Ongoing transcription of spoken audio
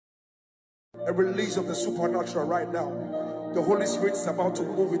A release of the supernatural right now. The Holy Spirit is about to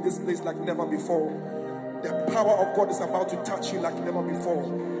move in this place like never before. The power of God is about to touch you like never before.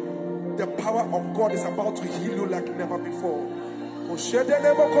 The power of God is about to heal you like never before.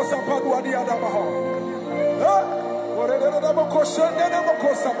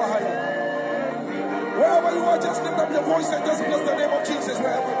 Wherever you are, just lift up your voice and just bless the name of Jesus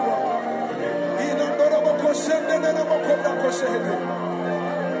wherever you are.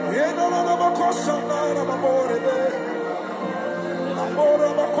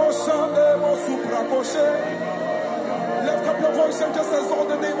 Lift up your voice and just exalt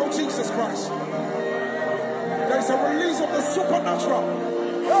the name of Jesus Christ. There is a release of the supernatural.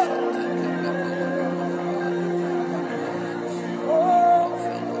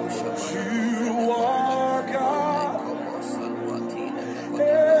 You are God.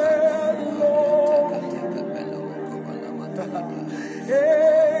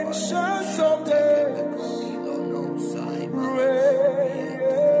 Ancient of days, reign.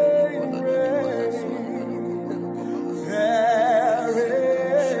 There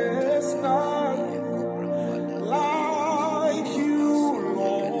is none like you,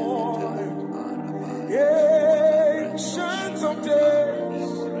 Lord. Ancient of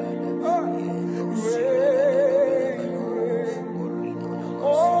days, reign.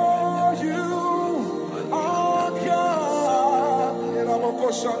 Oh, you are God.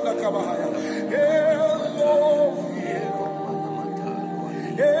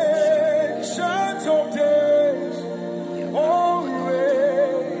 Ancient of days, oh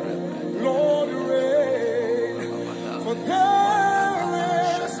reign, Lord reign, for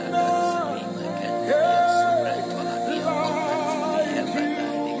there is none like you,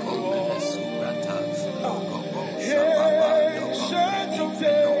 Ancient of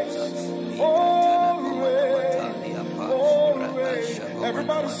days, oh reign.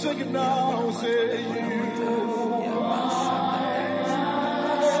 Everybody sing it now, say you.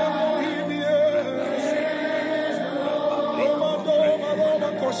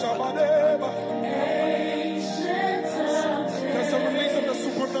 There's a release of the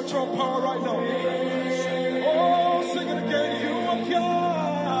supernatural power right now. Oh, sing it again. You are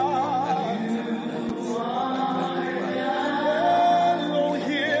God.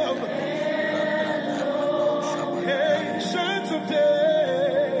 Elohim. Ancient of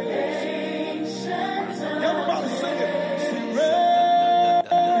days. Everybody sing it. Sing it.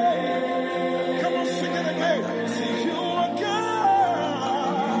 Come on, sing it again. Sing you are God.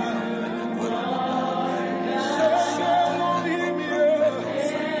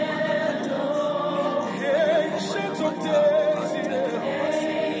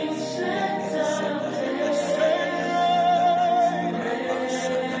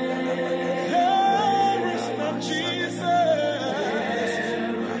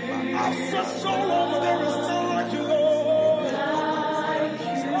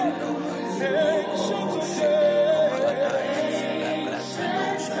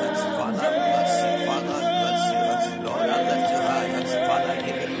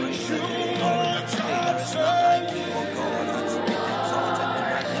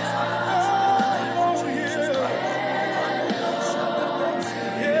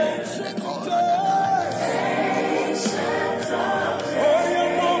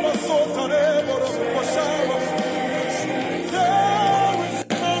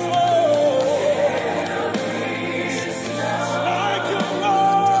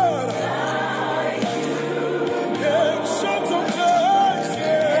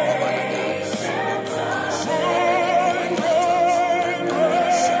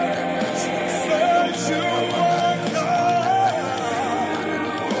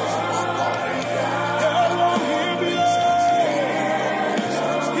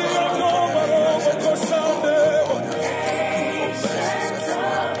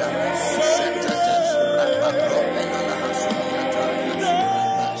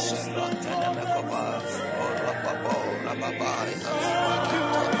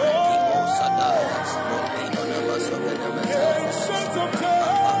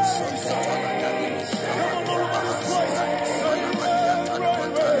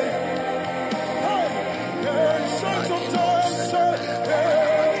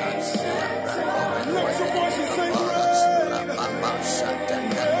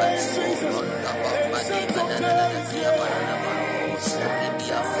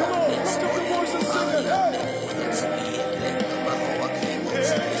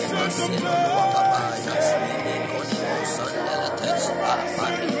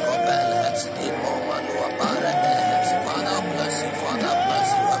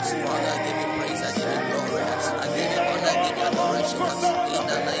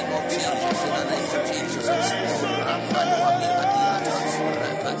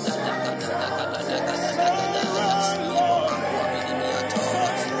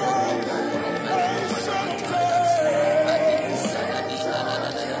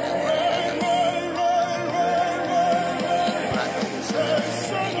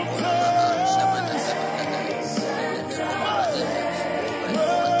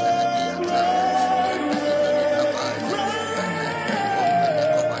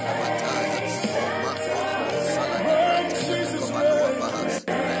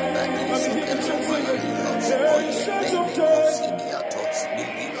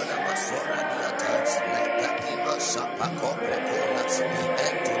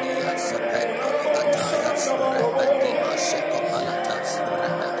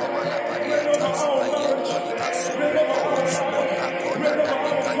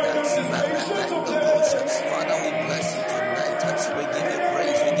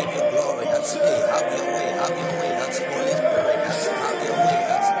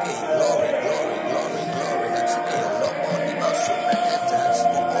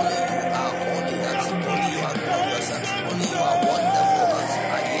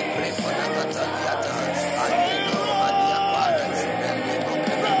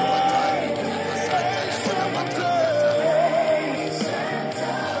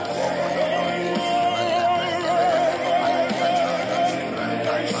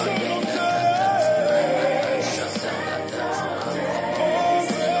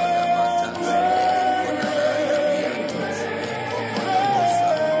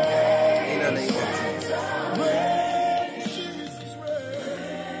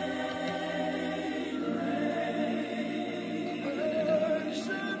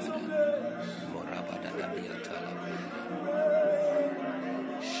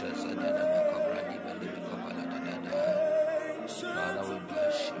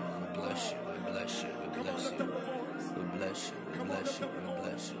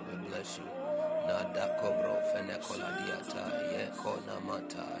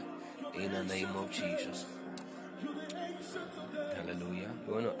 In the name of Jesus. Hallelujah.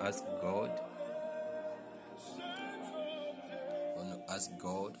 You want to ask God. You want to ask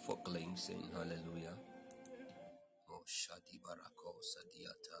God for cleansing. Hallelujah. Oh, Shadi Barako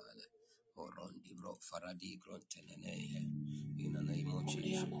Sadiatale. Orondi Bro Faradi Grontenene. In the name of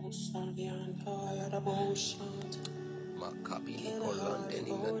Jesus. Makabili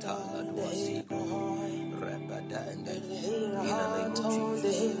Kolondeni Metala Duasigro. Rabadande. In the name of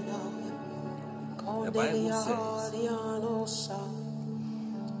Jesus. The Bible says,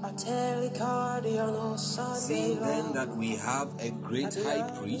 seeing then that we have a great high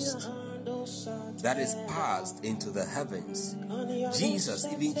priest that is passed into the heavens, Jesus,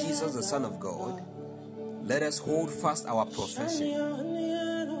 even Jesus the Son of God, let us hold fast our profession.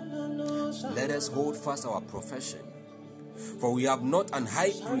 Let us hold fast our profession. For we have not an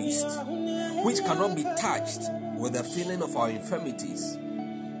high priest which cannot be touched with the feeling of our infirmities.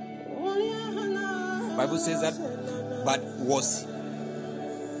 The Bible says that, but was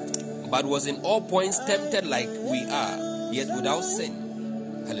in all points tempted like we are, yet without sin.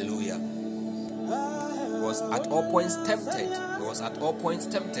 Hallelujah. Was at all points tempted. He was at all points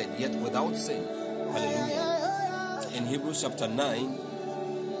tempted, yet without sin. Hallelujah. In Hebrews chapter 9,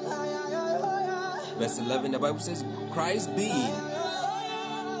 verse 11, the Bible says, Christ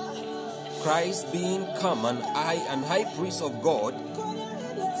being come an high priest of God,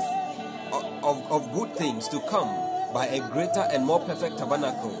 of good things to come, by a greater and more perfect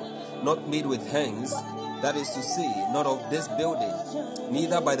tabernacle, not made with hands, that is to say, not of this building,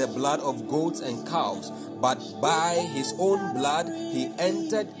 neither by the blood of goats and calves, but by his own blood he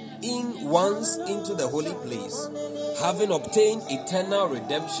entered in once into the holy place, having obtained eternal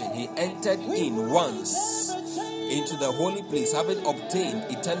redemption. He entered in once into the holy place, having obtained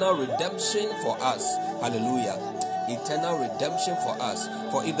eternal redemption for us. Hallelujah. Eternal redemption for us.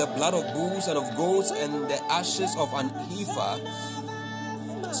 For if the blood of bulls and of goats and the ashes of an heifer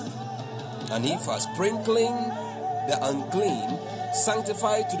sprinkling the unclean,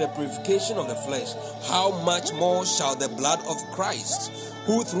 sanctified to the purification of the flesh, how much more shall the blood of Christ,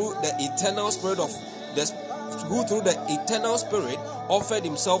 who through the eternal spirit offered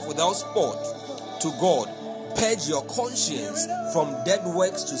himself without spot to God, purge your conscience from dead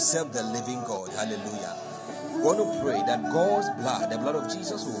works to serve the living God. Hallelujah. We want to pray that God's blood, the blood of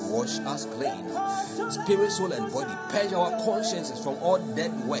Jesus, will wash us clean, spirit, soul, and body. Purge our consciences from all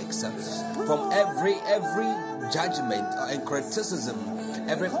dead works, from every judgment and criticism,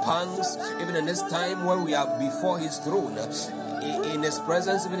 every pangs, even in this time where we are before His throne, in His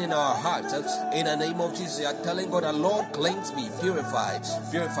presence, even in our hearts. In the name of Jesus, you are telling God, Lord, cleanse me, purify,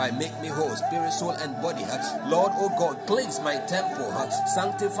 make me whole, spirit, soul, and body. Lord, oh God, cleanse my temple,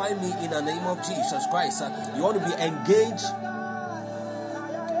 sanctify me in the name of Jesus Christ. You want to be engaged.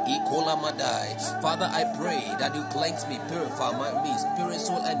 Father, I pray that you cleanse me, purify me, spirit,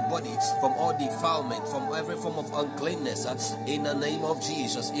 soul, and body from all defilement, from every form of uncleanness. In the name of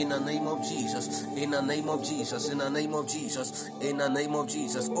Jesus, in the name of Jesus, in the name of Jesus, in the name of Jesus, in the name of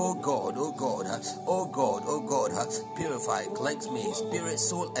Jesus. Oh God, oh God, oh God, oh God, purify, cleanse me, spirit,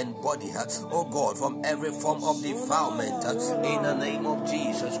 soul, and body. Oh God, from every form of defilement. In the name of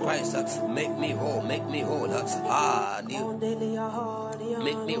Jesus Christ, make me whole, make me whole.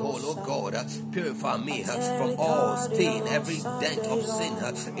 Make me whole, oh God. Purify me from all stain, every dent of sin.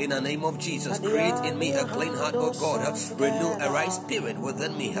 In the name of Jesus, create in me a clean heart, oh God. Renew a right spirit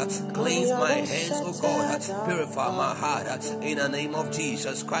within me. Cleanse my hands, oh God. Purify my heart. In the name of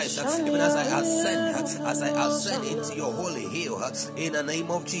Jesus Christ, even as I ascend into your holy hill. In the name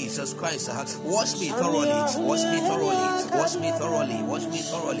of Jesus Christ, wash me thoroughly, wash me thoroughly, wash me thoroughly, wash me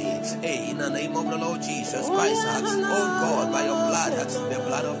thoroughly. Hey, in the name of the Lord Jesus Christ, oh God, by your blood, the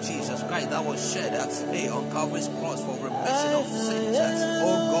blood of Jesus Christ that was shed on Calvary's cross for remission of sins.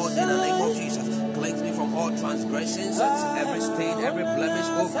 Oh God, in the name of Jesus, cleanse me from all transgressions, every stain, every blemish,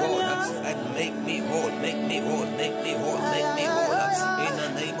 oh God, and make me whole, make me whole, make me whole, make me whole. In the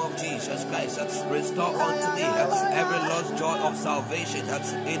name of Jesus Christ, restore unto me every lost joy of salvation.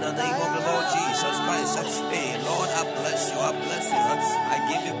 In the name of the Lord Jesus Christ, hey Lord, I bless you, I bless you. I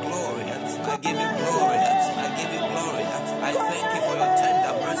give you glory, I give you glory, I give you glory. I thank you for your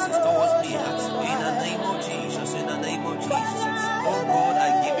tender mercies towards me. In the name of Jesus, in the name of Jesus. Oh God,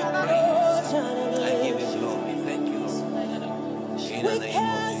 I give you praise. I give you glory. Thank you, Lord. In the name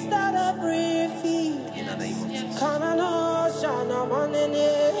of Jesus. In the name of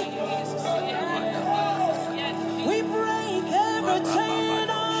Jesus. We break every chain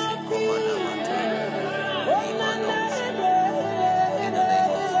of fear. In the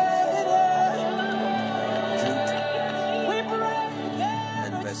name of Jesus.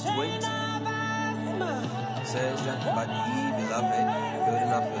 And verse 20.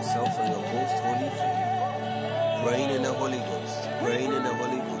 up yourselves on your most holy faith, praying in the Holy Ghost, praying in the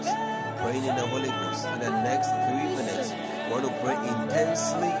Holy Ghost, praying in the Holy Ghost. In the next 3 minutes, we want to pray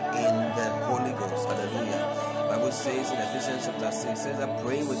intensely in the Holy Ghost. Hallelujah. The Bible says in Ephesians chapter 6, says that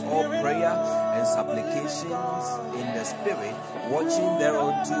praying with all prayer and supplications in the Spirit, watching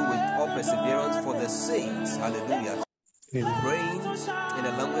thereunto with all perseverance for the saints. Hallelujah. Praying in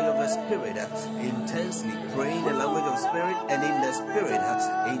the language of the Spirit, intensely praying in the language of Spirit and in the Spirit,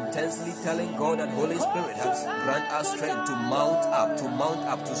 intensely telling God that Holy Spirit grant us strength to mount up,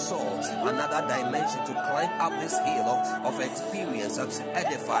 to soar another dimension, to climb up this hill of experience,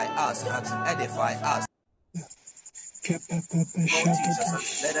 edify us. Lord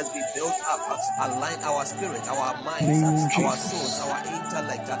Jesus, let us be built up, align our spirit, our minds, our souls, our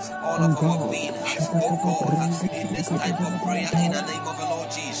intellect, all of our being, oh God, in this time of prayer, in the name of the Lord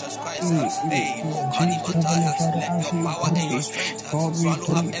Jesus Christ. Hey, let your power and your strength swallow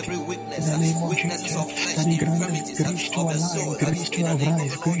up every weaknesses of flesh, infirmities of the soul, in the name of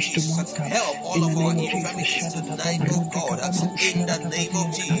the Lord Jesus. Help all of our infirmities tonight, oh God, in the name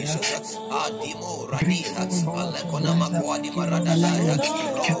of Jesus. Adimo Radina, Alekona Makwadi Maradalaya,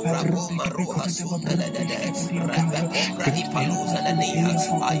 Rovra Goma Roha Sundaledede, Rebecombra Ipaluza Nania,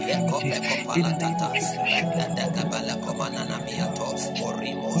 Ayeko Peko Palatata, Redaka Balakomana Miato,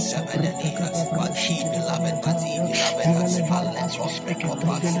 Orimo Shabanania, Bati beloved, Aleko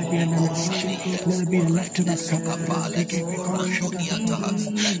Precopa, Rimo Shania, Orenda Sukapale, Orando Diata,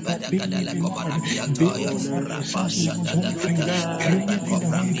 Lebedakadele Comaradiataya, Rabasha Dadakada, Rebeko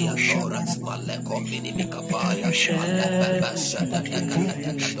Bramiatora, Maleko Minimikapaya, Alebasha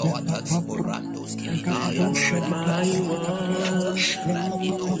Dadakadakadoata, Orandos Kiniaya, Lebasukapaniata,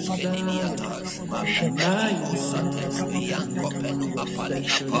 Rabinos Keniniata, Malebedimo Sates, Yanko Penu Apali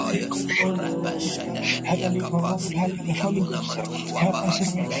Apaya, Orabasha Dadaniakapa, Yakuna Matuluabaha,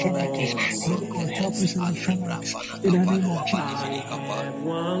 Oradima Sokotes, Alibra Fanakapalua Paniminikapa,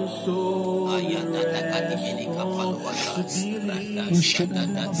 Ayana Nakadiminikapalwata, Randa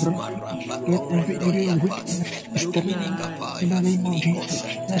Shadada, Maramba Kobrendoriapa, Dominikapaya, Liko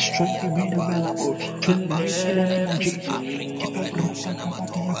Shantalia Kapala, Oraba Shadada, Apriko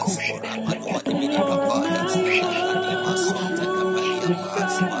Fenoshanamatoa, Orapadua Diminikapaya, Nakadima Sonta Kapaliapa,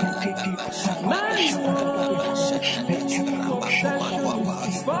 Malababa Shadada, Rababa Shadada, Rabakumanuapa,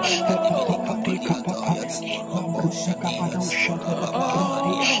 Rakadiminikapaliatoya, Orobo Shadia, Orababa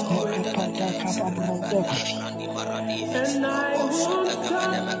Mariatora Dadada, Rabada Brandi Maradi, Robo Shadada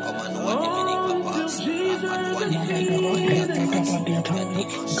Ganama Komanua Diminikapa, Rapadua Diminikapaliata,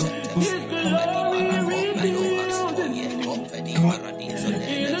 Kadima Shete, Kadima Rako Peloa, Oye Kompedi Maradizo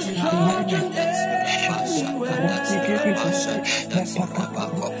Nene, Ayadada, Rabashakada, Rabashadada,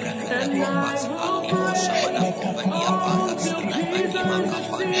 Rabako Prepede Kompas, Alimo Shabada Kompania Pala, Rabadima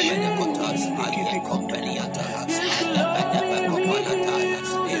Kapane Menekota, Aye Kompaniata, Alabada Kopalataya,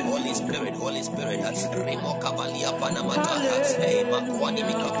 Holy Spirit, Rimo Kavalia Panamata, Makwani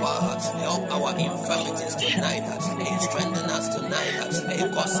Mikapa, help our infirmities tonight, strengthen us tonight,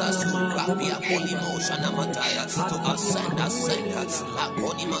 cause us to rapia Polimo Shanamataya, to ascend,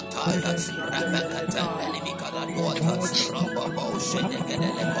 Lakoni Mataya, Rabakata, Enemikala Dota, Robo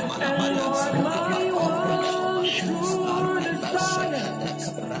Shenegadele Komalabada, Rabako,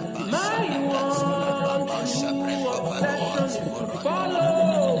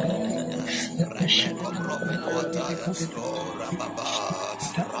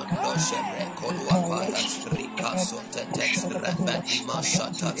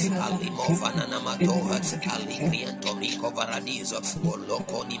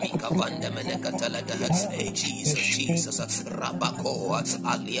 Jesus, Rabako,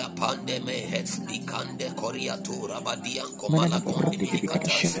 Alia Pandeme, Dikande Koriatura Badian Komala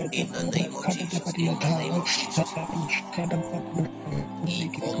Kondiminikata, in the name of Jesus, in the name of Jesus.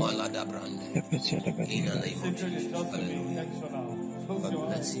 Ikomalada Brande, in the name of Jesus. Hallelujah. God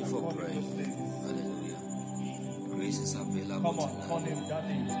bless you for praying. Hallelujah. Grace is available tonight.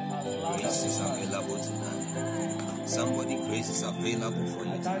 Grace is available tonight. Somebody, grace is available for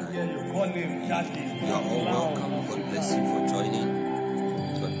you tonight. You are all welcome. God bless you for joining.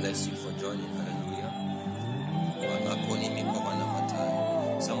 God bless you for joining. Hallelujah.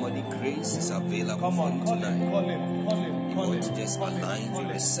 Somebody, grace is available for you tonight. You want to just align, be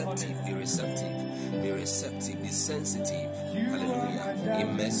receptive, be sensitive. Hallelujah.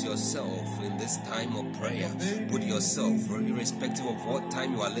 Immerse yourself in this time of prayer. Put yourself, irrespective of what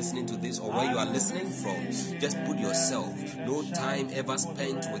time you are listening to this or where you are listening from, just put yourself. No time ever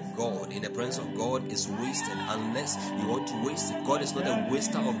spent with God in the presence of God is wasted unless you want to waste it. God is not a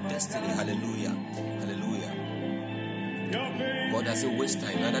waster of destiny. Hallelujah. Hallelujah. God does it waste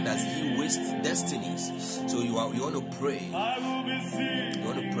time, neither does he waste destinies. So you want to pray. You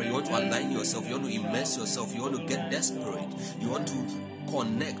want to pray. You want to align yourself. You want to immerse yourself. You want to get desperate. You want to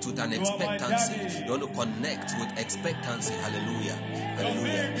connect with an expectancy. You want to connect with expectancy. Hallelujah.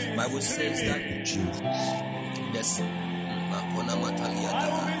 Hallelujah. Bible says that this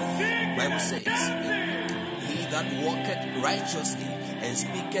Bible says, he that walketh righteously and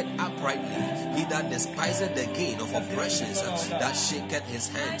speaketh uprightly, he that despiseth the gain of oppressions, that shaketh his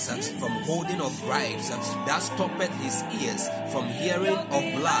hands from holding of bribes, that stoppeth his ears from hearing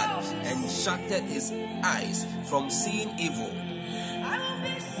of blood, and shutteth his eyes from seeing evil.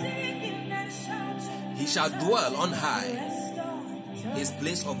 He shall dwell on high. His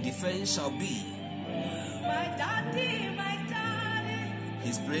place of defense shall be.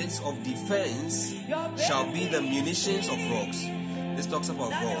 His place of defense shall be the munitions of rocks. This talks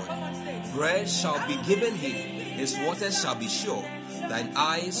about God. Bread shall be given him, his waters shall be sure. Thine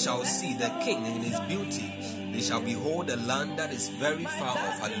eyes shall see the king in his beauty. They shall behold the land that is very far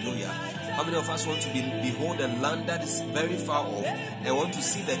off. Hallelujah. How many of us want to behold the land that is very far off and want to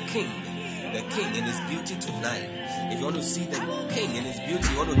see the king in his beauty tonight? If you want to see the king in his beauty,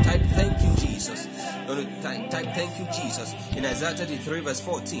 you want to type thank you Jesus. You want to type thank you Jesus. In Isaiah 33 verse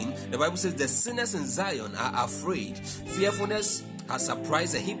 14, the Bible says the sinners in Zion are afraid. Fearfulness has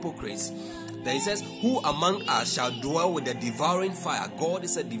surprised the hypocrites. Then it says, who among us shall dwell with the devouring fire? God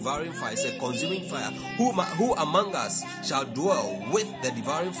is a devouring fire, it's a consuming fire. Who among us shall dwell with the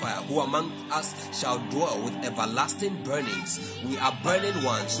devouring fire? Who among us shall dwell with everlasting burnings? We are burning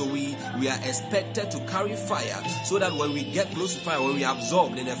ones, so we are expected to carry fire, so that when we get close to fire, when we are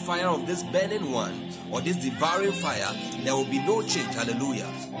absorbed in the fire of this burning one, or this devouring fire, there will be no change. Hallelujah.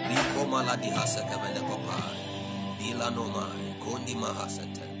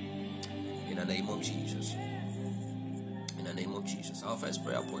 In the name of Jesus. In the name of Jesus. Our first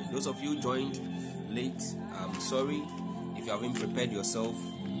prayer point. Those of you joined late, I'm sorry. If you haven't prepared yourself,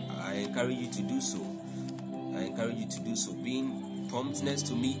 I encourage you to do so. Being promptness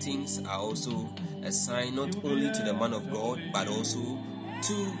to meetings are also a sign not only to the man of God, but also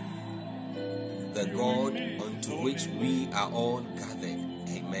to the God unto which we are all gathered.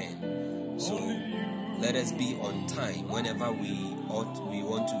 Amen. So let us be on time whenever we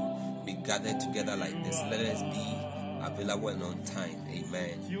want to be gathered together like this. Let us be available and on time.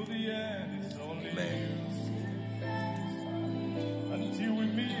 Amen. Amen.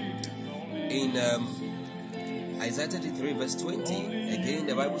 In Isaiah 33 verse 20, again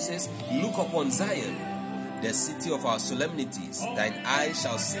the Bible says, look upon Zion, the city of our solemnities. Thine eyes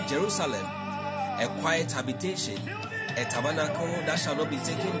shall see Jerusalem, a quiet habitation, a tabernacle that shall not be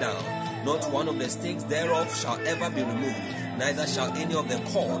taken down. Not one of the stakes thereof shall ever be removed, neither shall any of the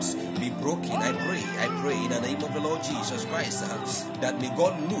cords be broken. I pray in the name of the Lord Jesus Christ that may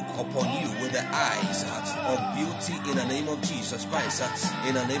God look upon you with the eyes of beauty in the name of Jesus Christ.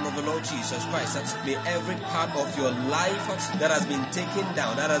 In the name of the Lord Jesus Christ, may every part of your life that has been taken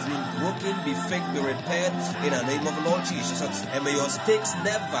down, that has been broken, be fixed, be repaired in the name of the Lord Jesus. And may your stakes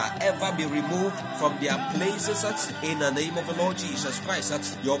never ever be removed from their places in the name of the Lord Jesus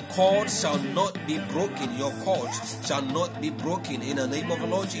Christ. Your cords shall not be broken. Your cords shall not be broken in the name of the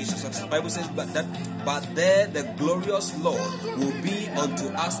Lord Jesus. The Bible says, but there the glorious Lord will be unto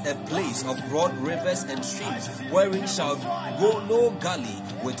us a place of broad rivers and streams, wherein shall go no galley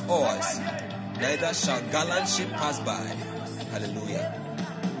with oars, neither shall gallant ship pass by. Hallelujah.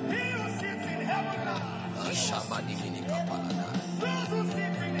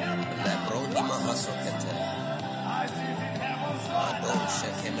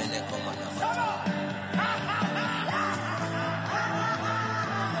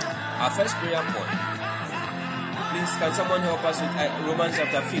 Our first prayer point. Please, can someone help us with Romans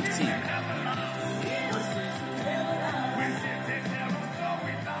chapter 15?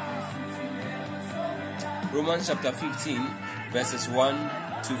 Romans chapter 15, verses 1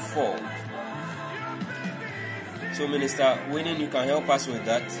 to 4. So, Minister Winnie, you can help us with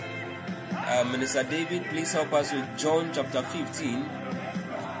that. Minister David, please help us with John chapter 15.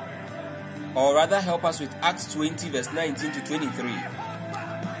 Or rather, help us with Acts 20, verse 19 to 23.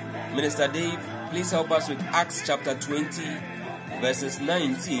 Minister Dave, please help us with Acts chapter 20, verses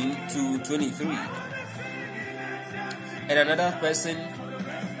 19 to 23. And another person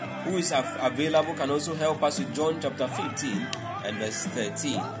who is available can also help us with John chapter 15 and verse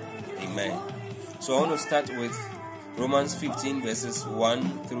 13. Amen. So I want to start with Romans 15, verses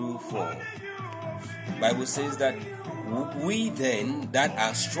 1 through 4. The Bible says that we then that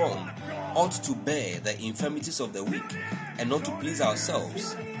are strong ought to bear the infirmities of the weak and not to please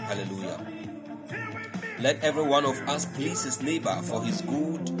ourselves. Hallelujah. Let every one of us please his neighbor for his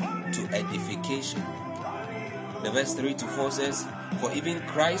good to edification. The verse 3 to 4 says, for even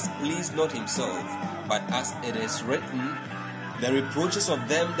Christ pleased not himself, but as it is written, the reproaches of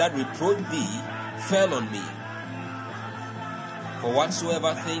them that reproach thee fell on me. For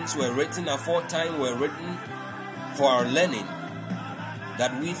whatsoever things were written aforetime were written for our learning,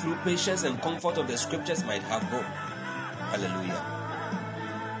 that we through patience and comfort of the scriptures might have hope. Hallelujah.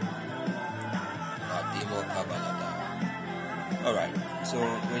 Alright, so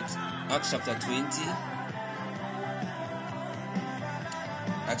with Acts chapter 20,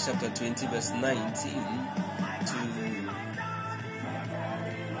 Acts chapter 20 verse 19 to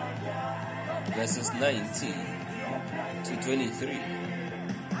verses 19 to 23.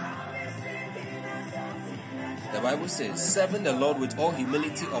 The Bible says, serving the Lord with all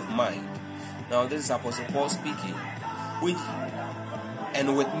humility of mind. Now this is Apostle Paul speaking.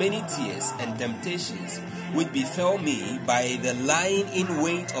 And with many tears and temptations which befell me by the lying in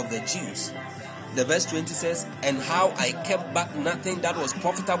wait of the Jews. The verse 20 says, and how I kept back nothing that was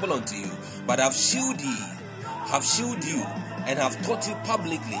profitable unto you, but have shewed you, and have taught you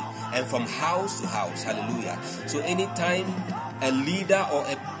publicly and from house to house. Hallelujah. So anytime a leader or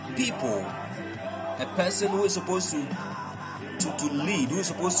a people, a person who is supposed to lead, who is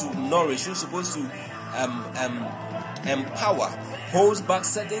supposed to nourish, who is supposed to empower, holds back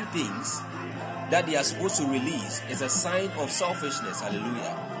certain things that they are supposed to release, is a sign of selfishness.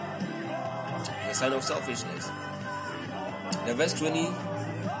 Hallelujah. A sign of selfishness. The verse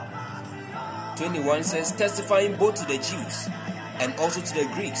 21 says, testifying both to the Jews and also to the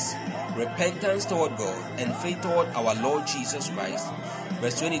Greeks, repentance toward God and faith toward our Lord Jesus Christ.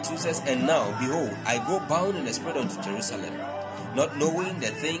 Verse 22 says, and now, behold, I go bound in the spirit unto Jerusalem, not knowing the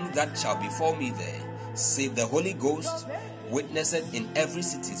thing that shall befall me there, save the Holy Ghost witnesseth in every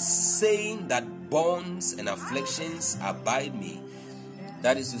city, saying that bonds and afflictions abide me.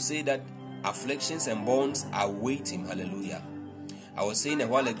 That is to say that afflictions and bonds are waiting. Hallelujah. I was saying a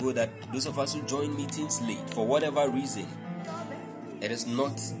while ago that those of us who join meetings late, for whatever reason, it is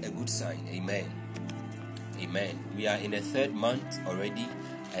not a good sign. Amen. Amen. We are in the 3rd month already,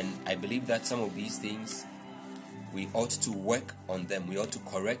 and I believe that some of these things, we ought to work on them. We ought to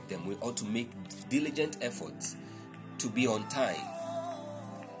correct them. We ought to make diligent efforts to be on time,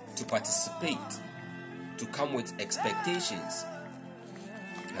 to participate, to come with expectations.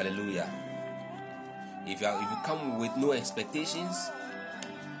 Hallelujah. If you come with no expectations,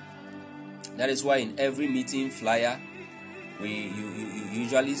 that is why in every meeting flyer, you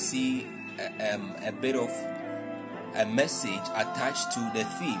usually see a bit of a message attached to the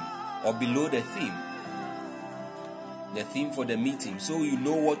theme or below the theme for the meeting, so you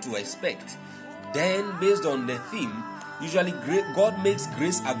know what to expect. Then, based on the theme, usually God makes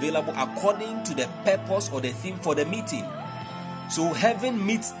grace available according to the purpose or the theme for the meeting. So heaven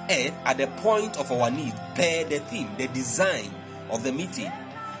meets earth at the point of our need per the theme, the design of the meeting.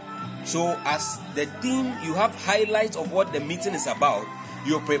 So as the theme, you have highlights of what the meeting is about.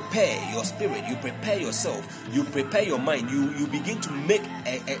 You prepare your spirit, you prepare yourself, you prepare your mind. You begin to make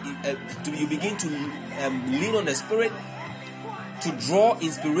you begin to lean on the Spirit to draw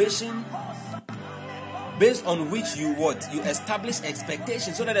inspiration, based on which you establish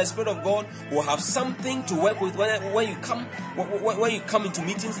expectations, so that the Spirit of God will have something to work with when you come into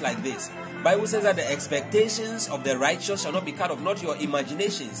meetings like this. Bible says that the expectations of the righteous shall not be cut off, not your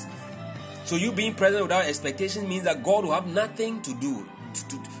imaginations. So you being present without expectation means that God will have nothing to do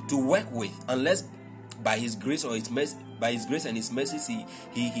to work with, unless by His grace or by His grace and His mercy,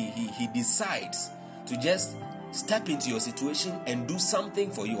 He decides to just step into your situation and do something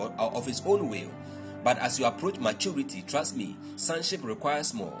for you of His own will. But as you approach maturity, trust me, sonship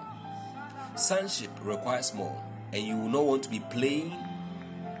requires more. Sonship requires more. And you will not want to be playing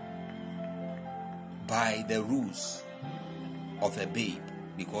by the rules of a babe,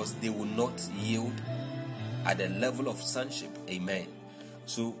 because they will not yield at the level of sonship. Amen.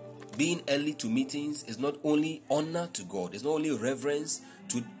 So being early to meetings is not only honor to God, it's not only reverence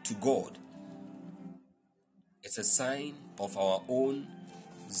to God. It's a sign of our own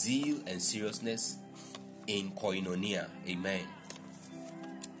zeal and seriousness in koinonia. Amen.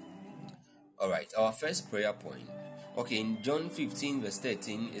 Alright, our first prayer point. Okay, in John 15 verse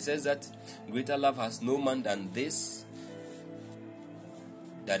 13, it says that greater love has no man than this,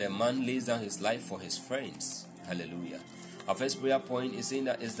 that a man lays down his life for his friends. Hallelujah. Our first prayer point is saying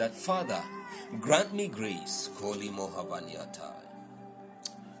that Father, grant me grace.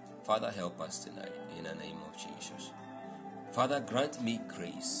 Father, help us tonight in the name of Jesus. Father, grant me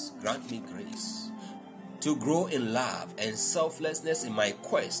grace. Grant me grace. to grow in love and selflessness in my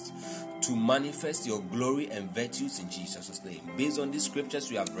quest to manifest your glory and virtues in Jesus' name. Based on these scriptures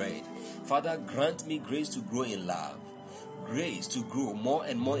we have read, Father, grant me grace to grow in love, grace to grow more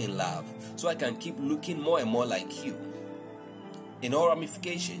and more in love, so I can keep looking more and more like you in all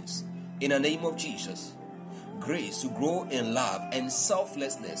ramifications, in the name of Jesus. Grace to grow in love and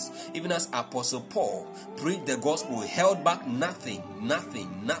selflessness, even as Apostle Paul preached the gospel, held back nothing.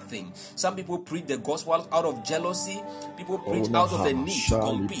 Some people preach the gospel out of jealousy. People preach out of the need to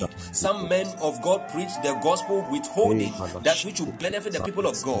compete. Some men of God preach the gospel withholding that which will benefit the people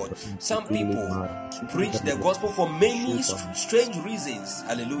of God. Some people preach the gospel for many strange reasons.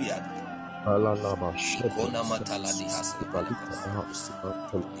 Hallelujah.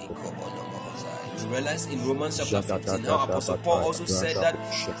 You realize in Romans chapter 15 how Apostle Paul also said that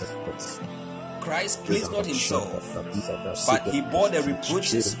Christ pleased not himself, but he bore the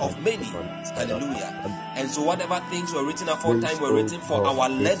reproaches of many. Hallelujah. And so whatever things were written aforetime were written for our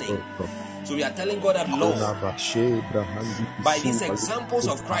learning. So we are telling God that, Lord, by these examples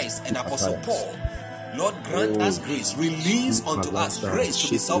of Christ and Apostle Paul, Lord, grant us grace. Release unto us grace to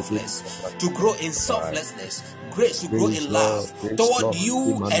be selfless, to grow in selflessness, grace to grow in love toward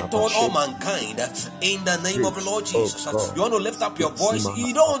you and toward all mankind, in the name of the Lord Jesus. You want to lift up your voice.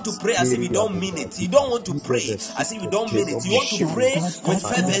 You don't want to pray as if you don't mean it. You don't want to pray as if you don't mean it. You want to pray with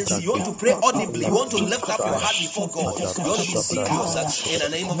fervency. You want to pray audibly. You want to lift up your heart before God. You want to be serious in the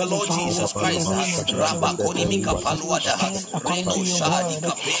name of the Lord Jesus Christ.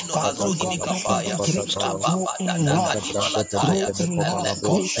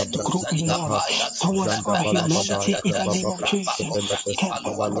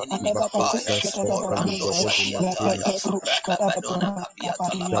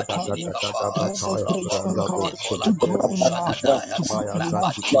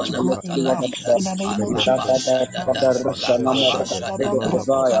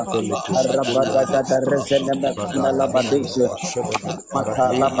 Makabradia Gadarabata Zeneme Kundariata,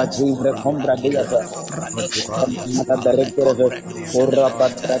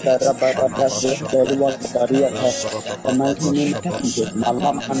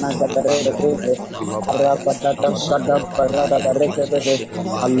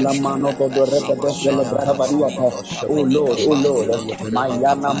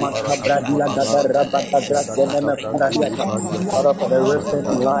 out of the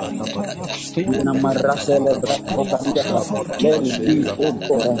written line. Let it be, oh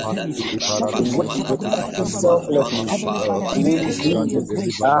God, selflessness. Name Jesus.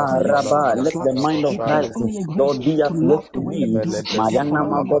 Rabba, let the mind of Christ, Lord, be at work in me. Mayana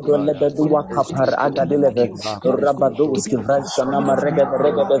Magodo Lebedua Kapar Agadileve, Rabados, Kivrashana Marega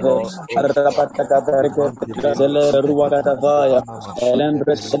Regadeve, Rabata Regazele Ruagadavaya,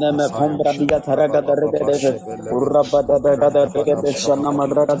 Elembreseneme Combra Diataraga Regadeve, Rabada Regadeshana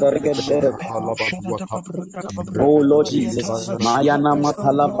Maraga Regadeve. Oh Lord Jesus, Mayana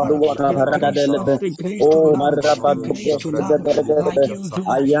Matala Padua Paragadele, oh Marabadu,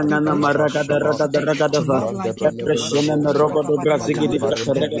 Ayana Maragada, Depression and Rogodo Brazigi,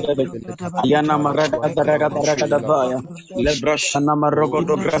 Ayana Maragada, Lebrashana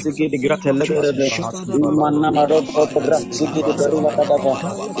Marogodo Brazigi, the Gratelebe, Mana Marogo Brazigi, the Berubadava,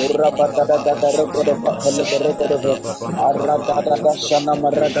 Urabada, Aragada Shana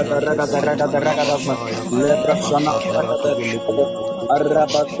Maragada, Lebrashana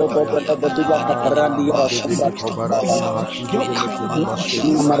Arabato Badiga Kaparandia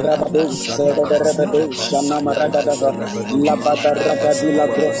Marabado Rabado Shana Maragada Labada Ragadila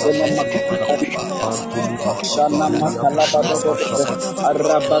Grosena Shana Makalabado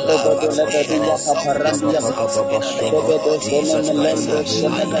Arabado Lebedia Kaparandia Bebedo Senemelendo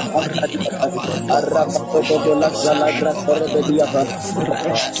Shana Arabato La Zala Graterebedia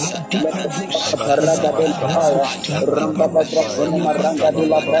Paragadel Ramba Babrasona Maranga de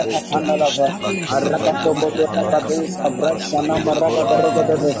la Braca Panalava, Aragato Bodo Sabrashana Maraga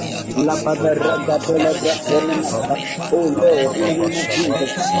Regadeve, La Badaraga de la Brasona. Oh Lord, in the name of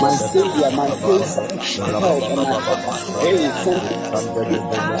Jesus, my Savior, my faith, my help, and my help. Hey,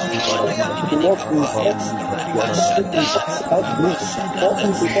 send to walk in steps, help me, help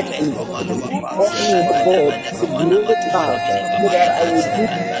me to walk in, help me, God, to grow up so that I will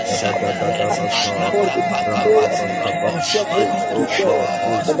do selfish joy,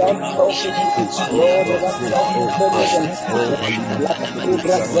 without selfishness, Lord, without self-centeredness.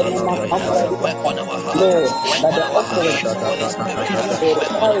 Work on our heart, Lord, work that on the our offering heart, Holy Spirit, will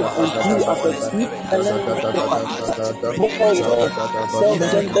work on rise our unto heart, you as a Holy sweet Spirit, smelling work on our sacrifice. heart, bring every Void of desire in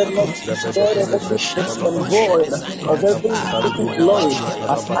the name of the self-centeredness, Lord Jesus void of Christ. selfishness, As your and word said void concerning of every selfish glory.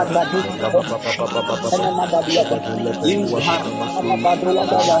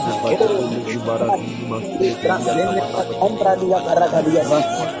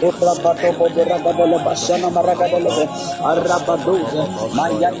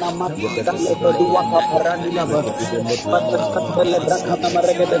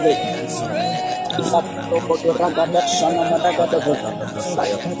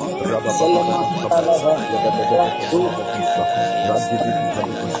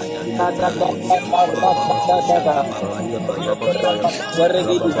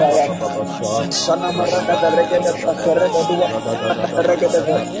 Sana maraga da regede pasarega dua regede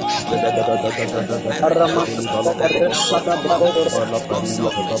arama da reshada brado sana mama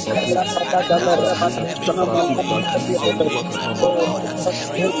Oh God,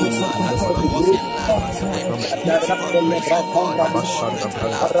 renew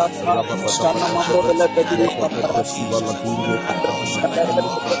fire for us in love, rekindle for grace, oh God, greater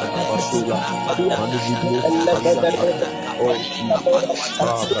love, rekindle sana love mama bela in the pedua name of the Lord Jesus.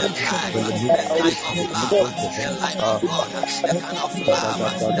 The kind of love, the light of God, the kind of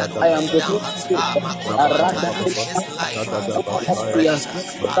love that will I am lay the down Holy Spirit. Arada his life for his praise.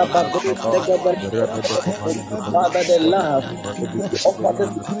 Father, the love offer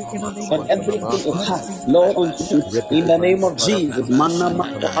this and everything it has, Lord, unto you in the name of Jesus. Manama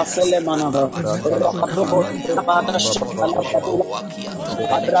asele manava. Rabada shala badula.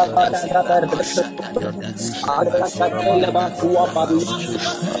 Arabada Arakatele batua badu.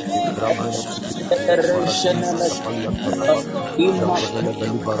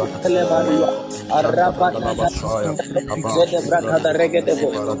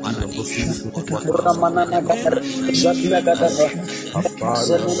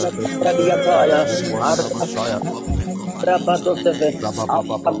 Rabadoseve,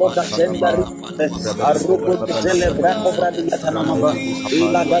 Amaloda Zendari, Arugo de Celebra Cobra di Yatanamava,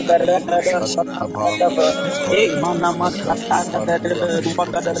 Ila Gagarada Sakatava, E Manamasata,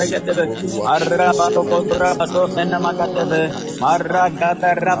 Waka Regateve, Arabado Cobrado Senamakateve,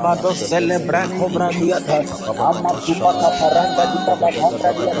 Maragada Rabado Celebra Cobra Diata, Amatuaka Paranga di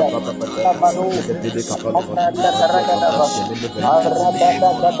Babatra Diata, Rabado, Amra Diataragadava, Arabada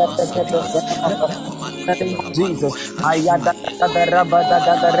the name of Jesus. Ayada da rabada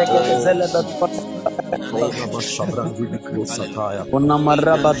da regete zele da Ona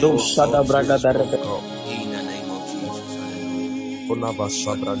marabado shada braga da regete. In the name of Jesus, hallelujah.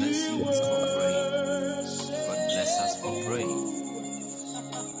 God bless you for praying. God bless us for praying.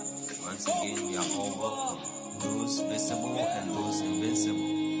 Once again, we are all welcome. Those visible and those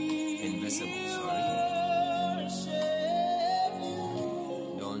invisible, sorry.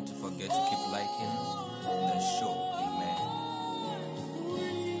 Don't forget to keep liking the show. Amen.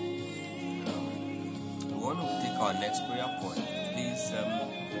 We want to take our next prayer point. Please,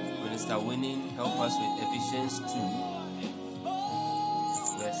 Minister Winning, help us with Ephesians 2,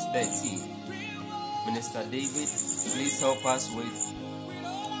 verse 13. Minister David, please help us with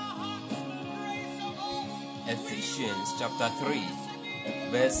Ephesians chapter 3,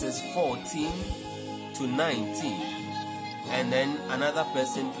 verses 14 to 19. And then another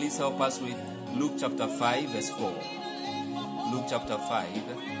person, please help us with Luke chapter 5, verse 4. Luke chapter 5,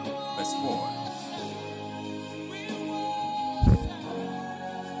 verse 4.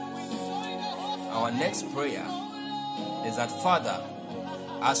 Our next prayer is that, Father,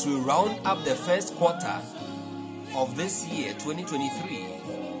 as we round up the first quarter of this year, 2023,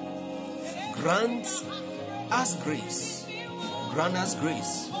 grant us grace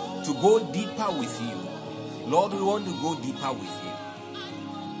to go deeper with you. Lord, we want to go deeper with you.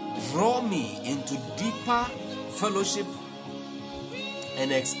 Draw me into deeper fellowship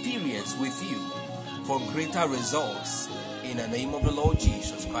and experience with you for greater results in the name of the Lord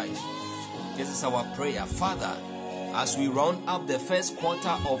Jesus Christ. This is our prayer. Father, as we round up the first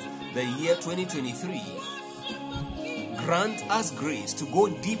quarter of the year 2023, grant us grace to go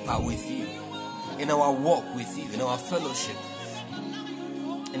deeper with you in our walk with you, in our fellowship,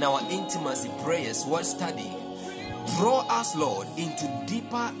 in our intimacy, prayers, word study. Draw us, Lord, into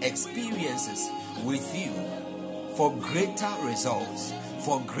deeper experiences with you for greater results,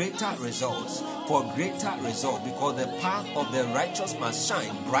 because the path of the righteous must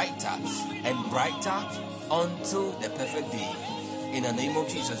shine brighter and brighter until the perfect day. In the name of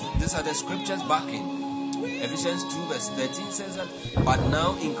Jesus. These are the scriptures backing Ephesians 2 verse 13 says that, but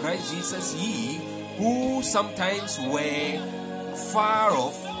now in Christ Jesus ye who sometimes were far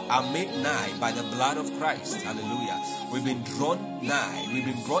off are made nigh by the blood of Christ. Hallelujah. We've been drawn nigh, we've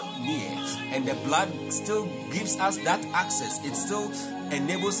been brought near, and the blood still gives us that access. It still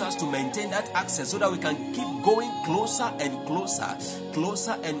enables us to maintain that access so that we can keep going closer and closer,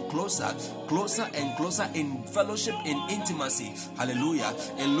 closer and closer, closer and closer in fellowship, in intimacy. Hallelujah.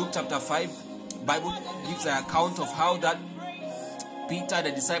 In Luke chapter 5, Bible gives an account of how that Peter,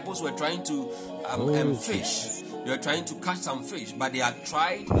 the disciples, were trying to fish. They were trying to catch some fish, but they had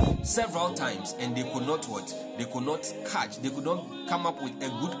tried several times and they could not what? They could not catch. They could not come up with a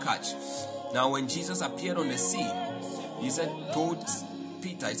good catch. Now when Jesus appeared on the scene, he told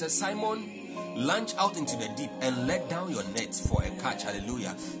Peter, he said, Simon, launch out into the deep and let down your nets for a catch.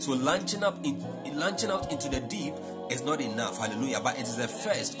 Hallelujah. So launching out into the deep is not enough. Hallelujah. But it is the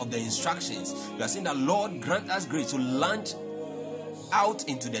first of the instructions. You are saying that, Lord, grant us grace to launch out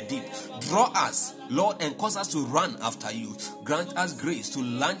into the deep. Draw us, Lord, and cause us to run after you. Grant us grace to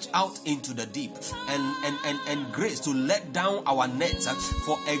launch out into the deep and grace to let down our nets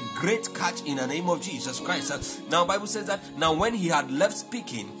for a great catch in the name of Jesus Christ. Now Bible says that, now when he had left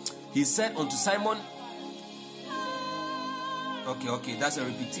speaking, he said unto Simon, okay, that's a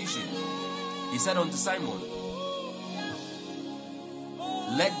repetition. He said unto Simon,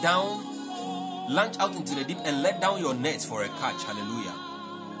 launch out into the deep and let down your nets for a catch. Hallelujah.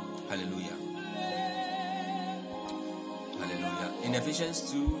 Hallelujah. Hallelujah. In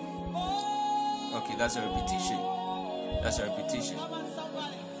Ephesians 2, okay, that's a repetition.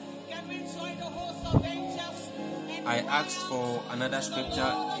 I asked for another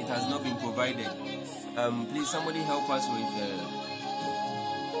scripture. It has not been provided. Please, somebody help us with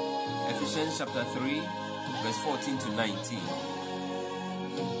Ephesians chapter 3, verse 14 to 19.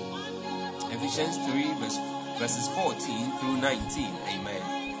 Ephesians 3 verses 14 through 19. Amen.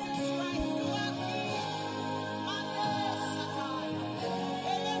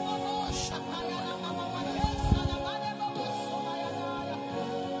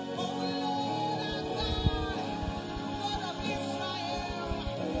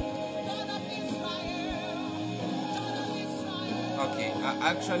 Okay,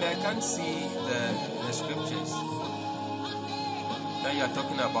 actually I can't see the scriptures that you are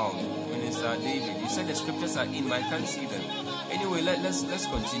talking about, Minister David. You said the scriptures are in, but I can't see them. Anyway, let's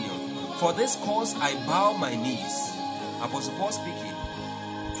continue. For this cause I bow my knees. Apostle Paul speaking.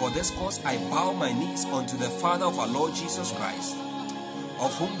 For this cause I bow my knees unto the Father of our Lord Jesus Christ,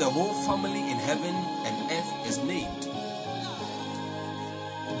 of whom the whole family in heaven and earth is named.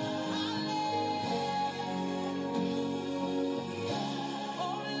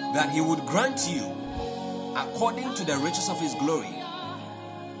 That he would grant you, according to the riches of his glory.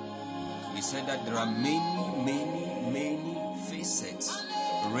 We said that there are many facets,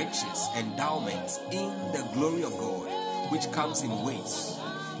 riches, endowments in the glory of God, which comes in ways.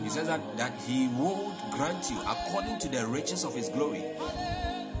 He says that he would grant you, according to the riches of his glory,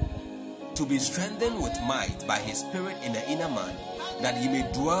 to be strengthened with might by his Spirit in the inner man, that he may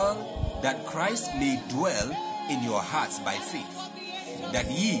dwell, that Christ may dwell in your hearts by faith.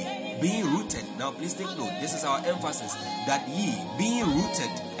 That ye, being rooted, now please take note, this is our emphasis, that ye, being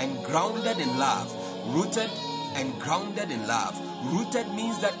rooted and grounded in love, rooted and grounded in love. Rooted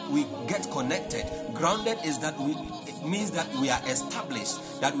means that we get connected. Grounded is that it means that we are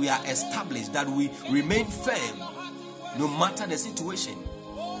established, that we remain firm no matter the situation.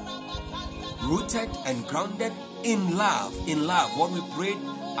 Rooted and grounded in love. What we prayed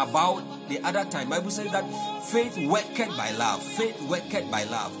about the other time, Bible says that faith worketh by love. Faith worketh by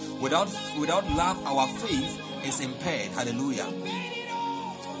love. Without love, our faith is impaired. Hallelujah.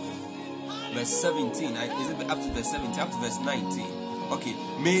 Verse 17. Is it up to verse 17? Up to verse 19. Okay.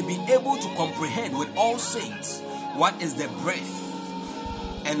 May be able to comprehend with all saints what is the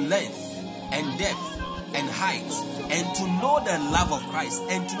breadth and length and depth and height, and to know the love of Christ.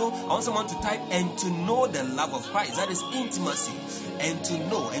 And to know, I want someone to type, and to know the love of Christ. That is intimacy. And to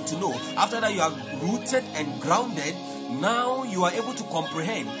know. After that, you are rooted and grounded. Now you are able to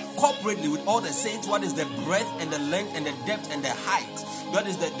comprehend corporately with all the saints what is the breadth and the length and the depth and the height. That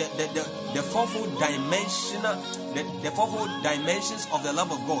is the fourfold dimensional, the fourfold dimensions of the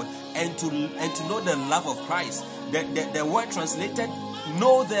love of God, and to know the love of Christ. The word translated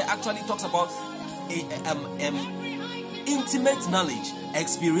know there actually talks about intimate knowledge,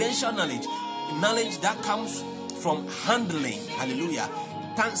 experiential knowledge that comes from handling. Hallelujah.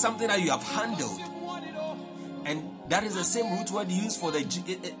 Something that you have handled. And that is the same root word used for the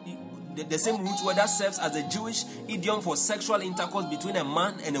same root word that serves as a Jewish idiom for sexual intercourse between a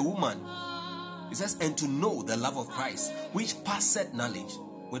man and a woman. It says, and to know the love of Christ, which passeth knowledge.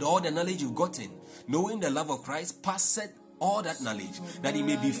 With all the knowledge you've gotten, knowing the love of Christ passeth all that knowledge, that he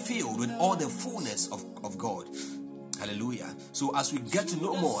may be filled with all the fullness of God. Hallelujah. So as we get to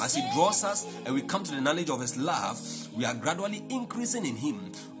know more, as he draws us and we come to the knowledge of his love, we are gradually increasing in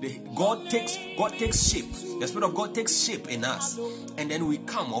him. God takes shape. The Spirit of God takes shape in us. And then we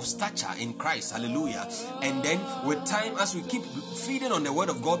come of stature in Christ. Hallelujah. And then with time, as we keep feeding on the word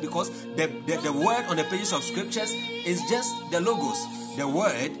of God, because the word on the pages of scriptures is just the logos. The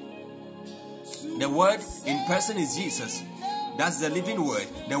word in person is Jesus. That's the living word.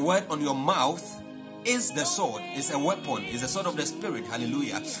 The word on your mouth is the sword, is a weapon, is the sword of the Spirit.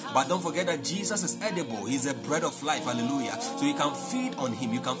 Hallelujah. But don't forget that Jesus is edible. He's the bread of life. Hallelujah. So you can feed on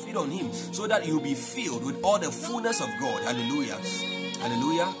him. You can feed on him so that you'll be filled with all the fullness of God. Hallelujah.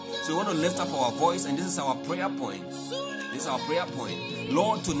 Hallelujah. So we want to lift up our voice, and this is our prayer point. This is our prayer point.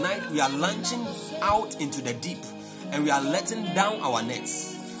 Lord, tonight we are launching out into the deep, and we are letting down our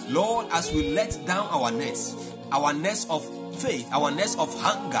nets. Lord, as we let down our nets of faith, our nets of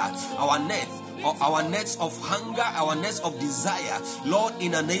hunger, our nets of hunger, our nets of desire, Lord,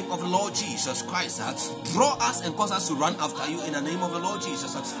 in the name of the Lord Jesus Christ, draw us and cause us to run after you in the name of the Lord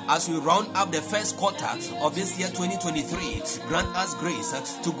Jesus. As we round up the first quarter of this year 2023, grant us grace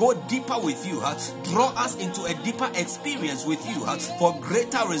to go deeper with you, draw us into a deeper experience with you, for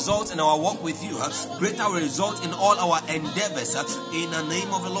greater results in our walk with you, greater results in all our endeavors, in the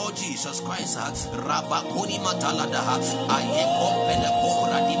name of the Lord Jesus Christ.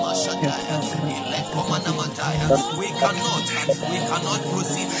 We cannot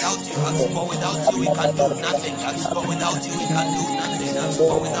proceed without you. For without you we can do nothing. For without you we can do nothing.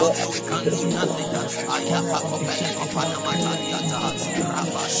 For without you we can do nothing.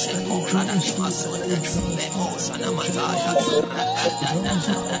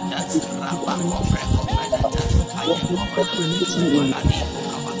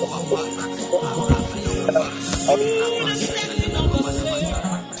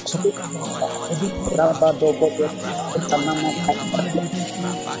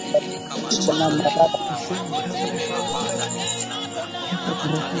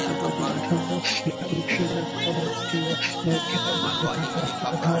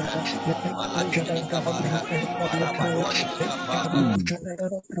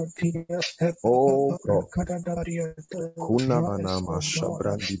 Oh God, Kuna Manama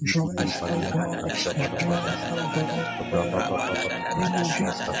Shabrandi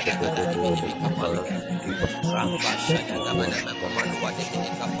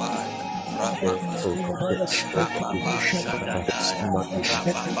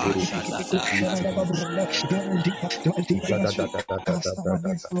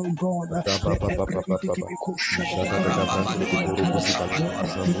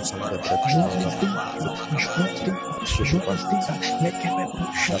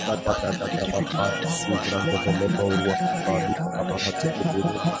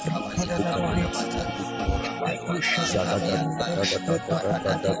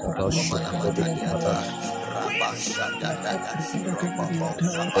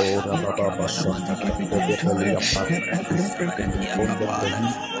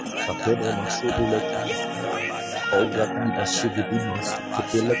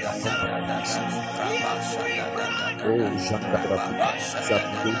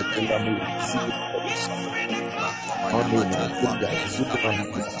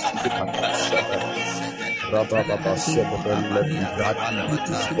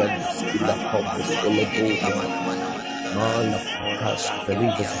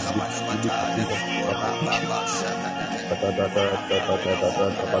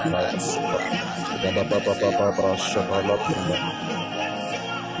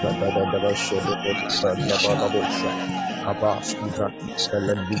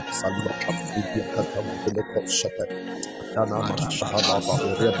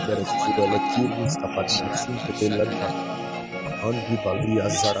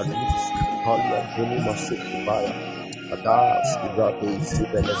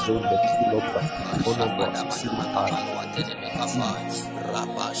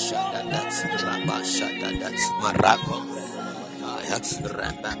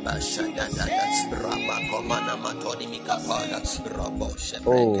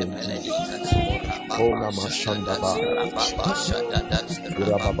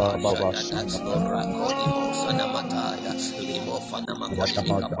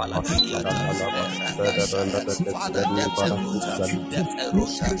Father, depth and root, depth and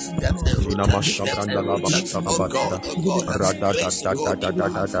root, depth and root. Oh God, grace, oh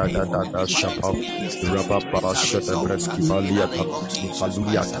give me heart, give me in the name of Jesus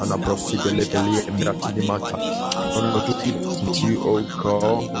Christ. With you, O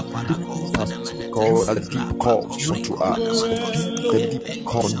God, call a deep calls unto us, the deep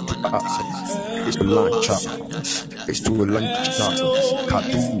call unto us is to launch up, is to launch up.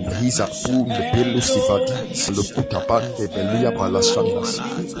 Kadu, Riza, Pum, the Belusivadi, Salukuta Bande, Belia Balasandas,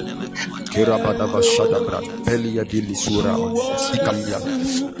 Kerabadava Shadabra, Belia Bilisura, Sikalia,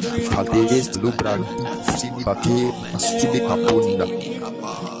 Fades, Lubranti, Sinibate, Asili Kapunda,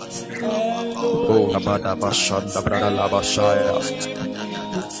 O Labadava Shanda, Bradalava Shaya.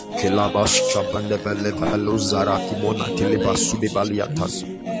 Kelabash Shabande Belevalo Zara Kimona Teleba Sudebaliatas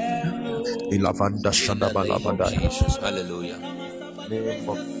Ilavanda Shadabalabadaya. Jesus, hallelujah.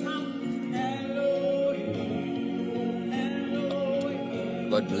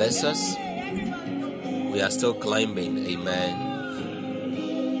 God bless us. We are still climbing. Amen.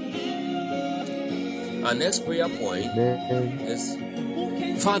 Our next prayer point is,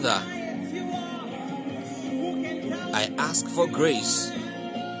 Father, I ask for grace.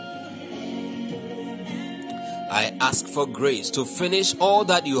 I ask for grace to finish all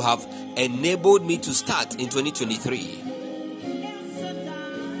that you have enabled me to start in 2023.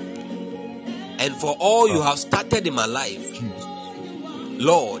 And for all you have started in my life,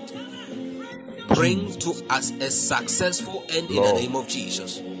 Lord, bring to us a successful end in the name of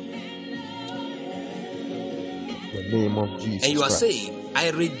Jesus. The name of Jesus. And you are Christ. saying,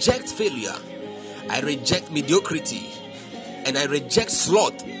 I reject failure, I reject mediocrity, and I reject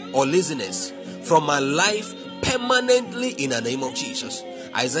sloth or laziness from my life permanently in the name of Jesus.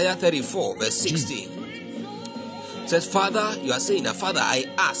 Isaiah 34 verse 16 says, Father, you are saying that, Father, I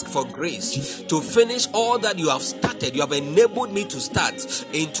ask for grace to finish all that you have started. You have enabled me to start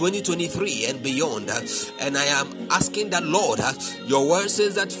in 2023 and beyond. And I am asking that, Lord, your word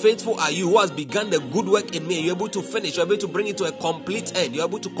says that faithful are you who has begun the good work in me. You're able to finish. You're able to bring it to a complete end. You're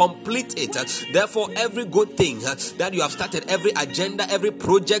able to complete it. Therefore, every good thing that you have started, every agenda, every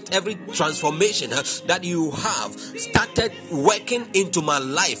project, every transformation that you have started working into my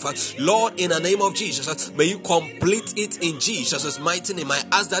life, Lord, in the name of Jesus, may you complete it in Jesus' mighty name. I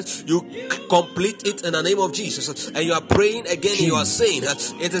ask that you complete it in the name of Jesus. And you are praying again, and you are saying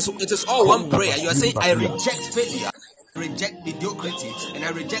it is all one prayer. You are saying, I reject failure, I reject mediocrity, and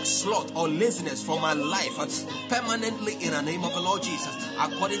I reject sloth or laziness from my life permanently in the name of the Lord Jesus.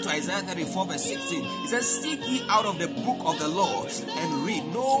 According to Isaiah 34 verse 16, it says, seek ye out of the book of the law and read.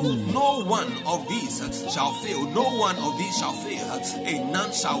 No one of these shall fail. No one of these shall fail.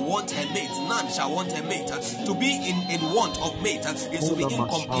 None shall want her mate. None shall want her mate. To be in want of mate is to be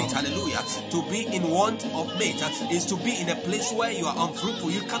incomplete. Hallelujah. To be in want of mate is to be in a place where you are unfruitful.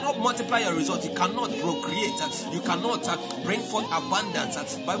 You cannot multiply your results. You cannot procreate. You cannot bring forth abundance.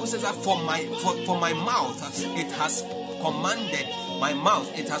 Bible says that for my mouth it has commanded. My mouth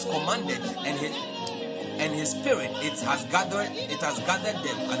it has commanded, and his spirit it has gathered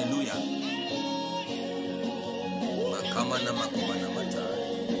them. Hallelujah.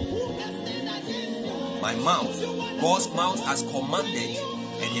 My mouth, God's mouth has commanded,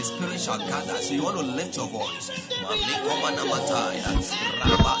 and his spirit shall gather. So you want to lift your voice.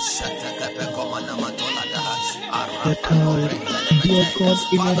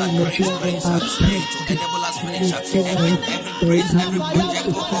 Father, grace to enable us finish every grace, every project,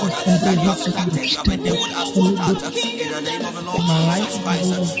 oh God, that you have started, you have enabled us to start in the name of the Lord Jesus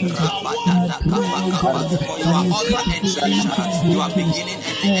Christ. For you are author and finisher, you are beginning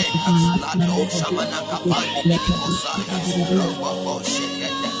and the end. Lado Shamana Kapandi Mosaya, Robo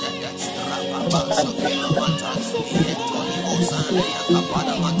Rababa Sokina Mata, Yetoni Osana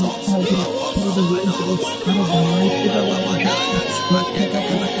Kapada Mato,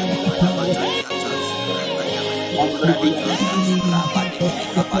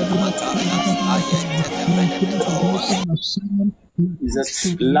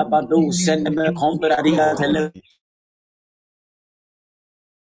 Jesus, Labado send me compararia tele.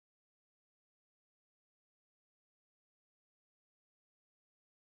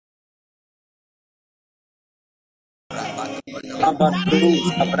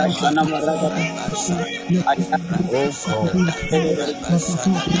 Abadus, Abrashana Maraga,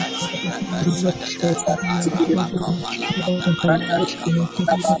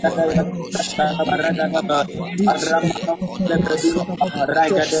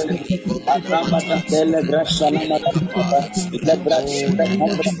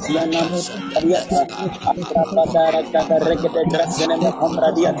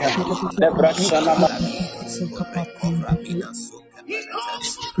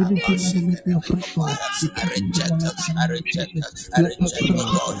 Oh God, I reject,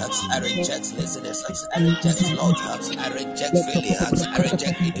 oh God, I reject laziness, I reject sloth, I reject failure, I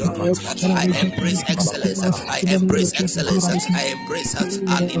reject mediocrity, I embrace excellence, I embrace excellence, I embrace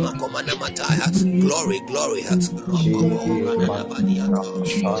Alima Komana Mataya, glory, glory, Rokobo Ranabadiato,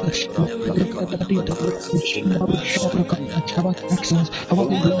 Renemenekabana Mataya, excellence, our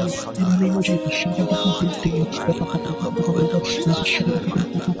Komana glory, in the name Mataya, of Jesus, Imando Ranimana Makomana Mataya,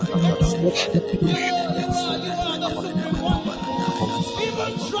 Rababado Sepenemene, Remenemene Kobaladaya,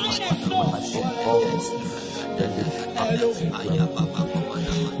 Rababana Mataya, let it pass. Ayababa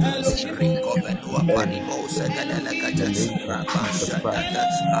Komana Mata, Rico Venua Amen. Panimo In the Segadalagata, name of Jesus Christ. Rabashadada,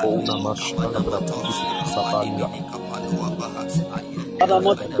 Oh, Alima Kamana Namashabra, Matos, Sabalia. Apanimini Kapalua Baha, Father,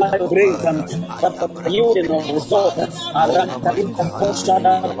 multiply your grace and for yielding of result. Oh, Arantadika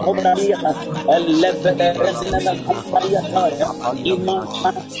Koshada Kobradia, Elevede Resinema Kompadiata, Iman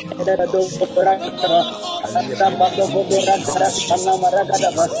Dobrata, Rabado Bodora Grashana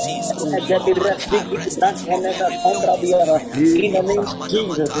Maragadava, Jesus, Negadi Lord, Restiki arrest Brantone every filthy Kombradia, spirit, in the name of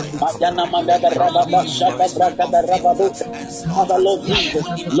Jesus, Ayana Madaga every Rababa unclean Shaka voice of Brakada filth Rabado. and Father, slaughter. Lord Jesus,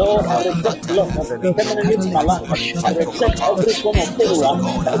 Lord, I reject Lord, permanent in my life. I reject every form of Angels failure. of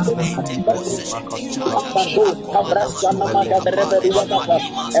God, take Every position, take charge. Abando, Abrashana Magaberebe Diakata,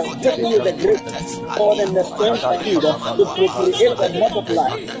 equip me with the grace, Lord, and the strength I need to procreate and multiply.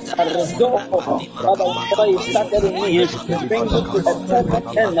 I resolve, Father, whatever you started in me, bring it to a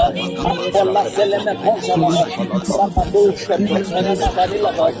perfect end. Makola Seleme Konsaba, Rabado Shebrene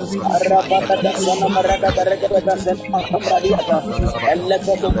Magadilava, Arabada Shana Maraga Berega Sena Komradiata,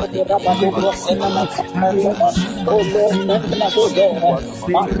 Elegodo Rabado Brosena Makariata. Oh Lord, strengthen us, oh God.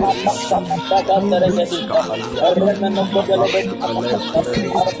 Makapata Beregedika, Remeno Kodelebe,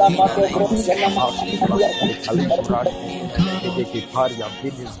 Arabado Brosena Makariata.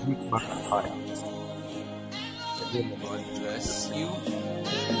 God bless you.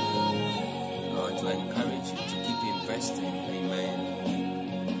 God to encourage you to keep investing. Amen.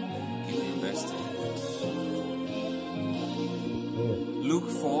 Keep investing. Luke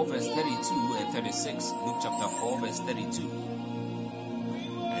 4 verse 32 and 36. Luke chapter 4 verse 32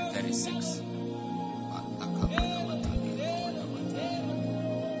 and 36.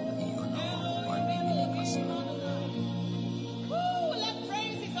 Let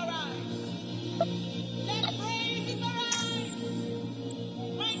praises arise. Let praises arise.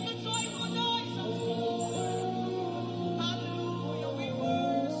 Make a joyful noise unto the Lord. Hallelujah, we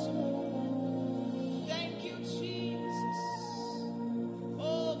worship. Thank you, Jesus.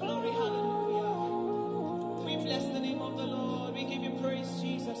 Oh, glory, hallelujah. We bless the name of the Lord. We give you praise,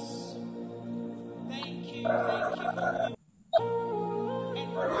 Jesus. Thank you for who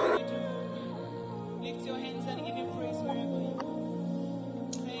and for all you do. Lift your hands and give him praise wherever you are.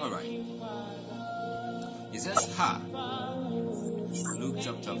 Thank you, Father. It says, Luke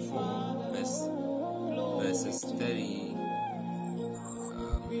chapter 4, verses 32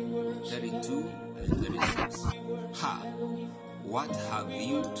 and 36. What have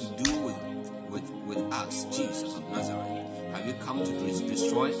you to do with us, Jesus of Nazareth? Have you come to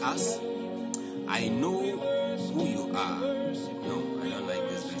destroy us? I know who you are. No, I don't like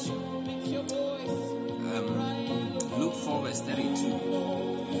this version. Luke 4 verse 32.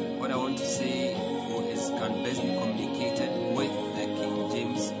 What I want to say can best be communicated with the King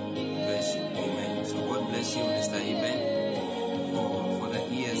James version. Amen. So God bless you, Mr. Eben, for the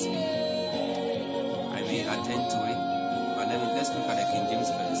ESV. I may attend to it, but let's look at the King James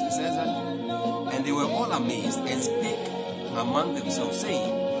verse. It says that, and they were all amazed and spake among themselves,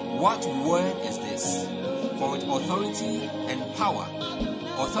 saying, what word is this? For with authority and power,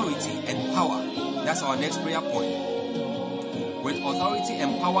 that's our next prayer point. With authority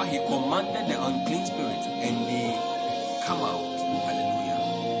and power, he commanded the unclean spirit, and they come out.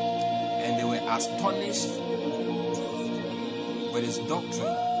 Hallelujah. And they were astonished with his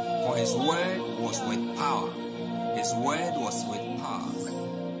doctrine, for his word was with power. His word was with power.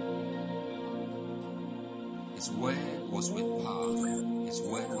 His word was with power. His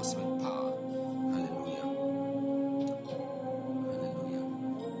word was with power. Hallelujah. Hallelujah.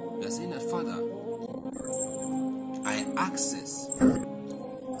 We are saying that, Father, I access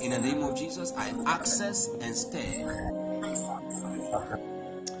In the name of Jesus, I access and stir.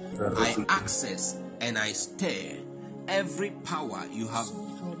 I access and I stir every power you have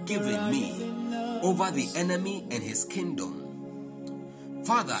given me over the enemy and his kingdom.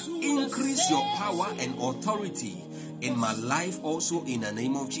 Father, increase your power and authority in my life also in the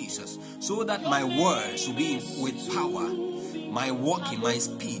name of Jesus, so that my words will be with power. My walking, my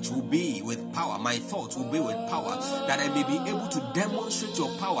speech will be with power. My thoughts will be with power. That I may be able to demonstrate your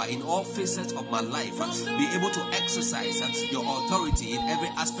power in all facets of my life. Be able to exercise your authority in every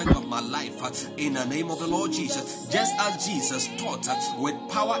aspect of my life. In the name of the Lord Jesus. Just as Jesus taught with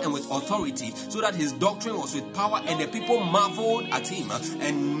power and with authority, so that his doctrine was with power and the people marveled at him.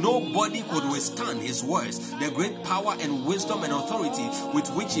 And nobody could withstand his words. The great power and wisdom and authority with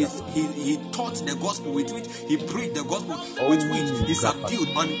which he taught the gospel, with which he preached the gospel, with which he subdued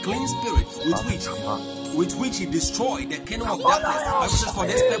unclean spirit, with which he destroyed the kingdom of darkness. Bible says, for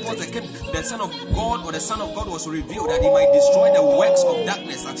this purpose the Son of God or the Son of God was revealed, that he might destroy the works of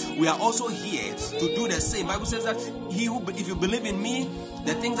darkness. We are also here to do the same. Bible says that if you believe in me,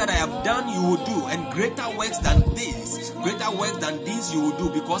 the things that I have done you will do, and greater works than these you will do,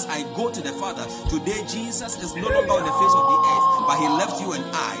 because I go to the Father. Today Jesus is no longer on the face of the earth, but he left you and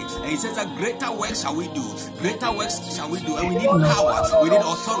I, and he says that greater works shall we do, and we need power, we need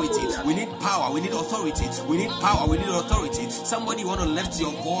authority, we need power, we need authority, we need power, we need authority. Somebody want to lift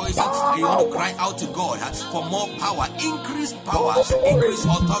your voice and you want to cry out to God for more power, increase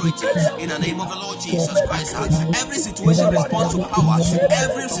authority in the name of the Lord Jesus Christ. Every situation responds to power.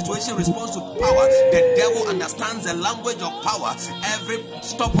 Every situation responds to power. The devil understands the language of power. Every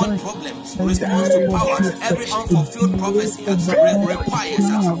stubborn problem responds to power. Every unfulfilled prophecy requires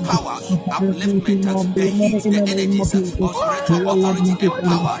power, upliftment, the heat, the energies of spiritual authority and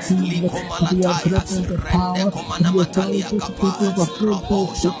power. Likomalataya, Rende Komanamatalia Kapa, Robo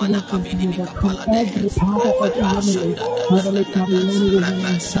Shamana Kavini Mikapala de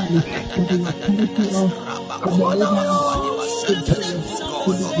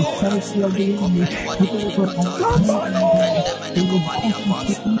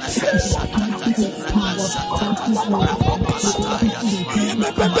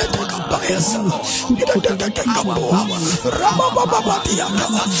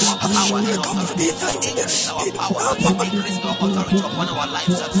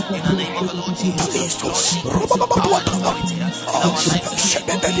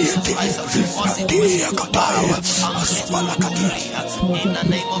in the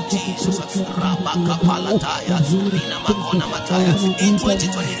name of Jesus, Rabaka Palataya, Rina Makona Mataya, in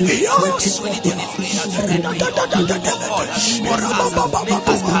 2023, make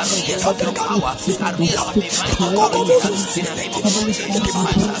us carriers of your power, carriers of divine authority, in the name of the Lord Jesus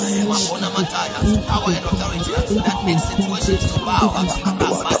Christ, Makona Mataya, power and authority that makes situations to bow,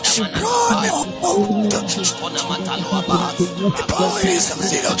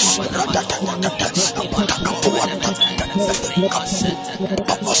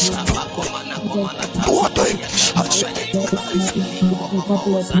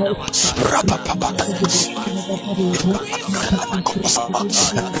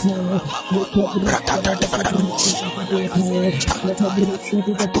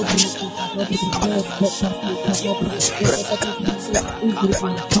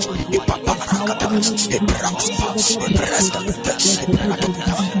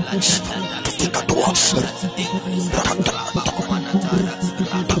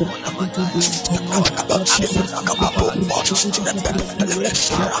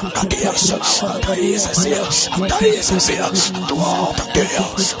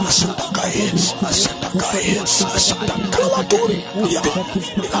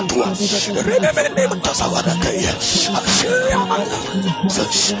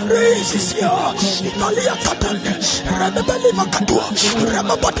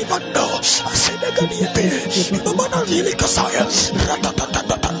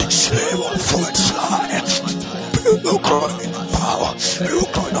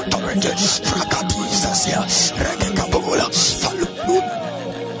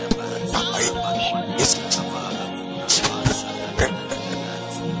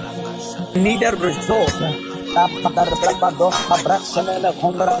 need a result.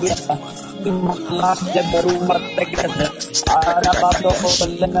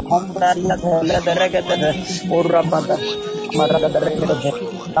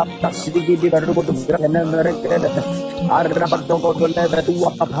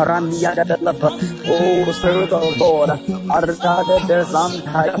 Oh, Spirit of God,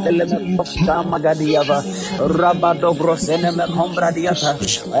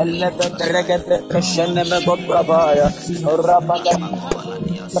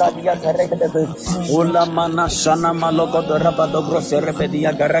 Bradia Teregade, Ula Mana Shana Malogo the Rabado Grosse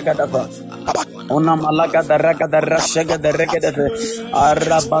Rebedia Garagadava. Ona malaga da raga da rashaga da regede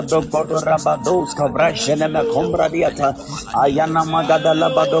arabado godo rabados kabra jeneme kombradiata ayana magada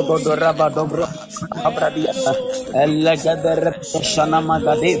labado godo rabado bro kabradiata elega da repeshana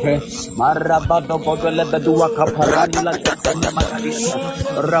magadeve marabado godo lebedua kaparani la sene magadiata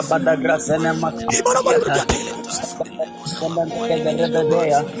rabada grasene makadiata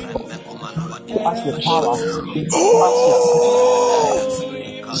us with power,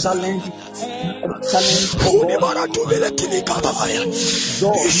 challenge, oh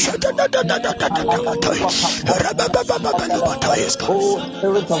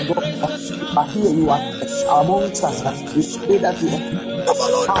Spirit of God, here you are amongst us. We pray that you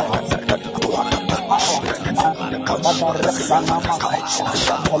power.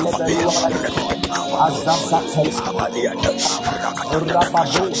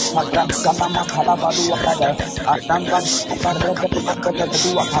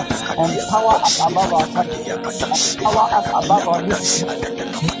 Empower us above our time. Empower us above our history.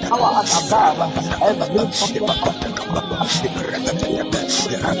 Empower us above every problem.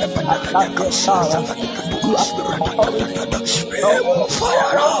 You are authority.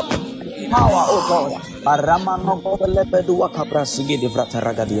 Fire up. Power, oh God. Paramano Godelebedu Kaprasigi de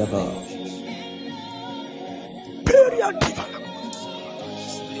Vrataragadiaba.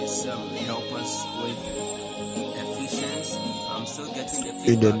 Please help us with Ephesians. I'm still getting the feedback.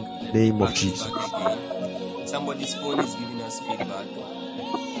 In the name of Jesus. Again. Somebody's phone is giving us feedback.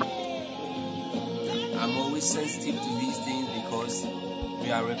 I'm always sensitive to these things because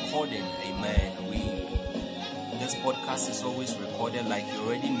we are recording. Amen. This podcast is always recorded, like you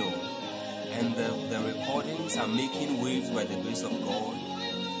already know. And the recordings are making waves by the grace of God,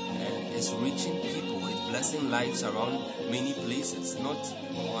 and it's reaching people, it's blessing lives around many places, not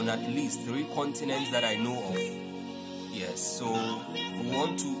on at least 3 continents that I know of. Yes, so we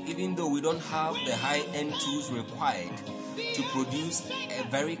want to, even though we don't have the high-end tools required to produce a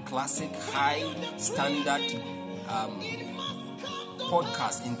very classic, high-standard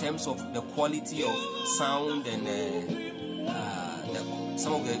podcast in terms of the quality of sound and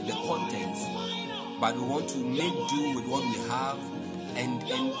some of the content, but we want to make do with what we have and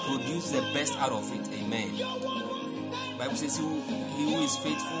produce the best out of it. Amen. Bible says he who is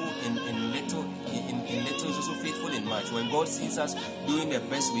faithful in little is also faithful in much. When God sees us doing the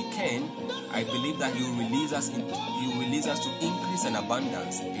best we can, I believe that He will release us to increase and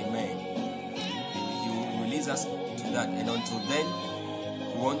abundance. Amen. He will release us to that, and until then,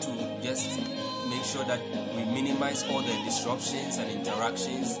 we want to just make sure that we minimize all the disruptions and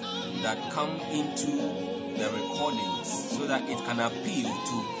interactions that come into the recordings so that it can appeal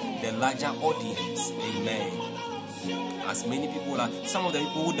to the larger audience. Amen. As many people are, some of the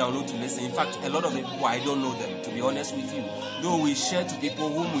people who download to listen, in fact, a lot of the people, I don't know them, to be honest with you. Though we share to people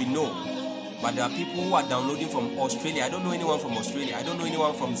whom we know, but there are people who are downloading from Australia. I don't know anyone from Australia. I don't know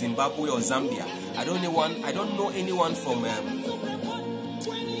anyone from Zimbabwe or Zambia. I don't know anyone from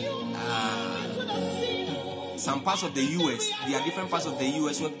some parts of the US. There are different parts of the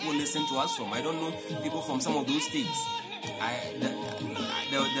US where people listen to us from. I don't know people from some of those states.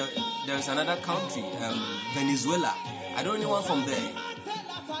 There's another country, Venezuela. I don't know anyone from there.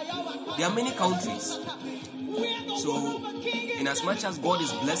 There are many countries. So, in as much as God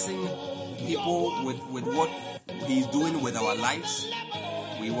is blessing people with what He is doing with our lives,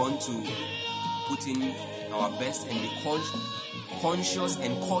 we want to put in our best and be conscious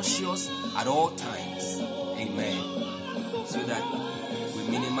and cautious at all times. Amen. So that we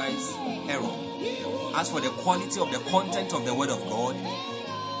minimize error. As for the quality of the content of the Word of God,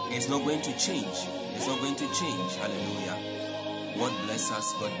 it's not going to change. It's not going to change. Hallelujah. God bless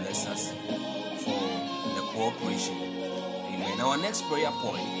us. God bless us for the cooperation. Amen. Our next prayer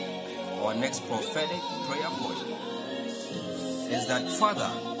point, our next prophetic prayer point is that, Father,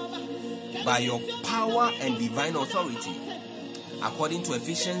 by your power and divine authority, according to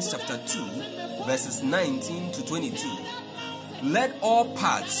Ephesians chapter 2, verses 19 to 22, let all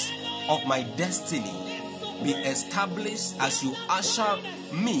parts of my destiny be established as you usher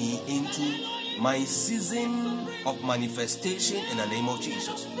me into my season of manifestation in the name of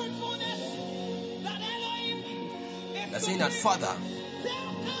Jesus. They're saying that, Father,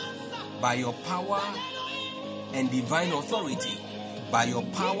 by your power and divine authority, by your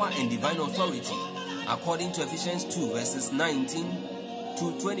power and divine authority, according to Ephesians 2, verses 19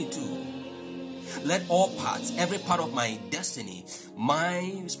 to 22, let all parts, every part of my destiny,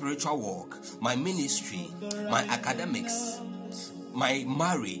 my spiritual walk, my ministry, my academics, my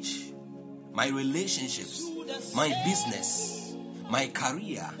marriage, my relationships, my business, my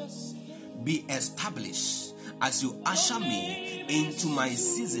career be established as you usher me into my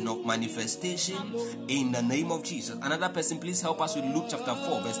season of manifestation in the name of Jesus. Another person, please help us with Luke chapter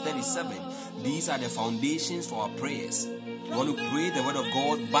 4 verse 37. These are the foundations for our prayers. We want to pray the word of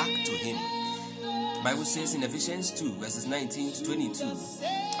God back to him. The Bible says in Ephesians 2 verses 19 to 22,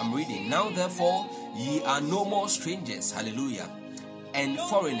 I'm reading, now therefore ye are no more strangers, hallelujah, and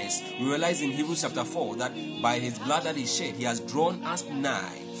foreigners. We realize in Hebrews chapter 4 that by his blood that he shed, he has drawn us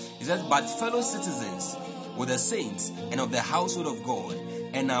nigh. He says, but fellow citizens with the saints and of the household of God,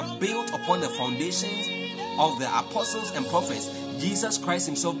 and are built upon the foundations of the apostles and prophets, Jesus Christ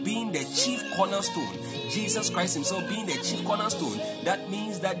himself being the chief cornerstone. Jesus Christ himself being the chief cornerstone. That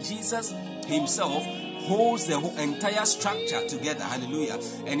means that Jesus himself holds the whole entire structure together. Hallelujah.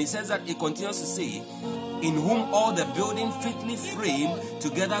 And he says that, he continues to say, in whom all the building fitly framed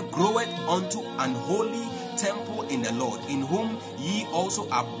together groweth unto an holy temple in the Lord, in whom ye also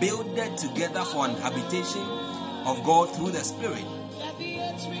are builded together for an habitation of God through the Spirit.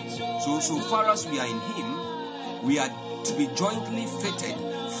 So far as we are in him, we are to be jointly fitted,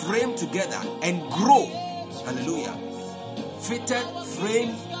 framed together, and grow. Hallelujah. Fitted,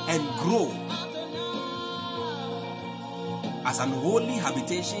 framed, and grow as an holy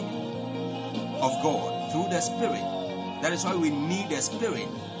habitation of God through the Spirit. That is why we need the Spirit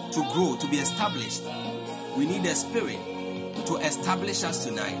to grow, to be established. We need the Spirit to establish us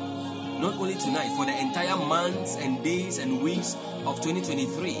tonight. Not only tonight, for the entire months and days and weeks of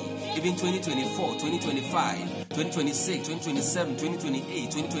 2023, even 2024, 2025, 2026, 2027,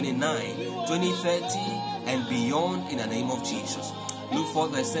 2028, 2029, 2030, and beyond in the name of Jesus. Luke 4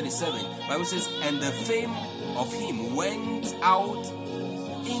 verse 37, the Bible says, and the fame of him went out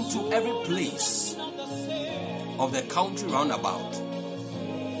into every place of the country round about.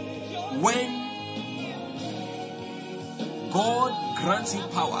 When God grants you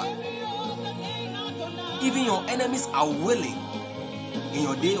power, even your enemies are willing in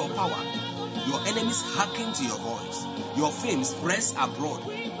your day of power. Your enemies hearken to your voice. Your fame spreads abroad.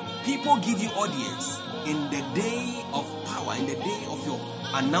 People give you audience in the day of power, in the day of your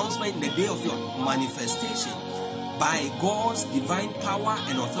announcement, in the day of your manifestation, by God's divine power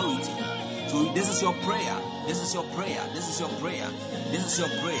and authority. So this is your prayer. This is your prayer. This is your prayer. This is your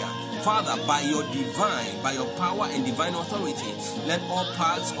prayer. Father, by your power and divine authority, let all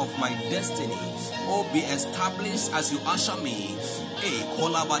parts of my destiny be established as you usher me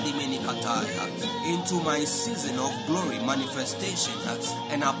into my season of glory, manifestation,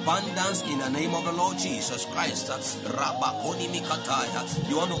 and abundance in the name of the Lord Jesus Christ.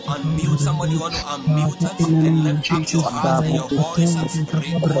 You want to unmute somebody, you want to unmute and lift up your heart and your voice.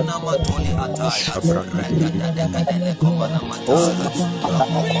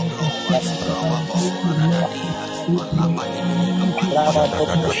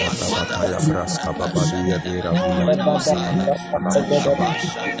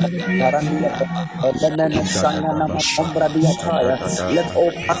 Let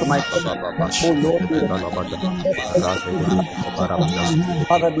all parts of my oh Lord,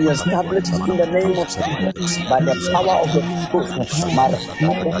 Father, be established in the name of Jesus by the power of the Spirit.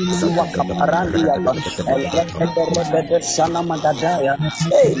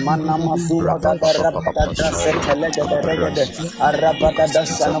 Hey, manama sura gada rabada setelega regede arabada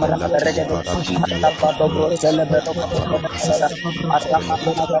dasana regede arabada bro celebero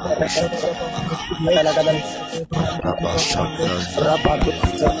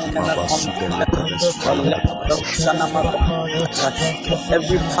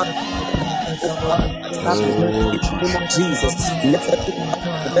every part in the name of Jesus, let every part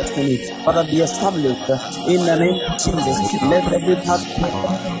of the destiny, Father, be established in the name of Jesus. Let every part of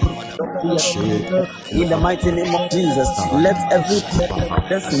in the mighty name of Jesus, let every part of the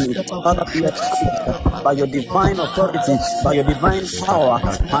destiny, Father, be established by your divine authority, by your divine power.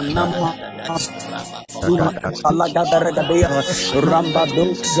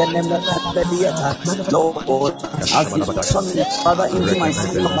 Lord, as you turn me, Father, into my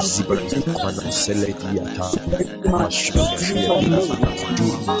season of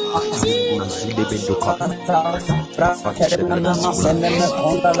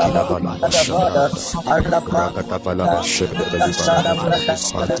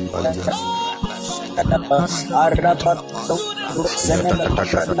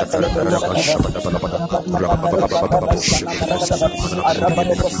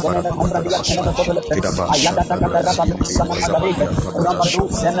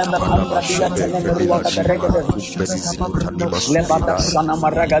Lebada sana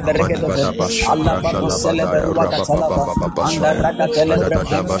maraga de regede, Allah bado celebre ruaka talaba, anda raga celebre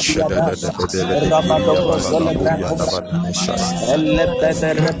comradiada, rabado bro celebre elebede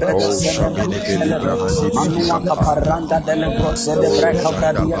celebre, manua caparanga de lebro celebre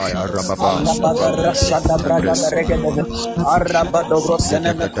comradia, arabada rashada braga de regede, arabado bro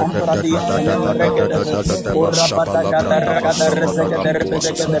celebre comradia celebre regede, urabada gada raga de regede,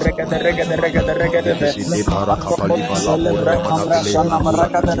 Celebra Camra Shana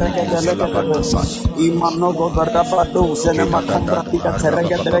Maraca de Regade, Imanogo Barabado, Senema Compra Pica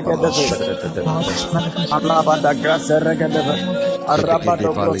Regade, Alabada Grasa Regade,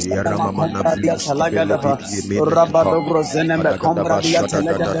 Arabado Grosama Compra Dia Talagadava, Rabado Grosenema Compra Dia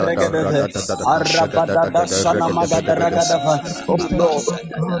Talagadegade, Arabada Shana Magada Ragadava, oh Lord,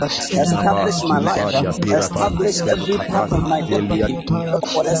 establish my life, establish every part of my body,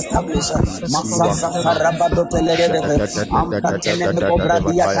 Lord, establish Masasa Rabado Telegade.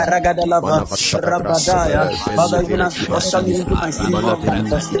 Father, even as you usher me into my season of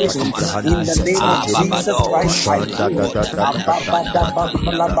manifestation, in the name of Jesus Christ, I pray.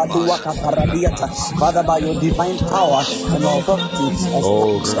 Father, by your divine power and authority, establish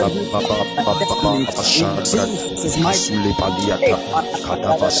every destiny in Jesus' mighty name.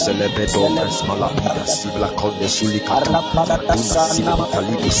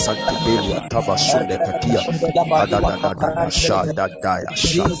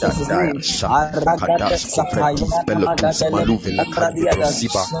 Jesus' name.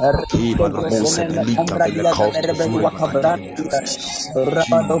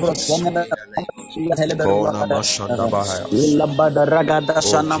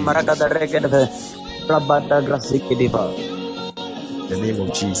 The name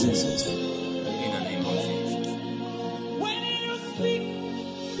of Jesus.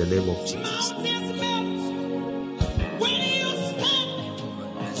 The name of Jesus.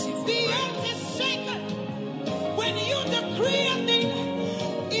 When you decree a thing,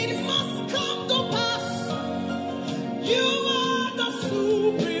 it must come to pass. You are the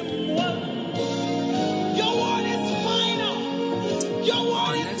supreme one. Your word is final. Your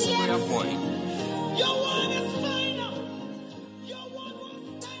word is yes. Your word is final. Your word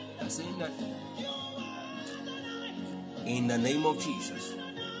will stand. In the name of Jesus,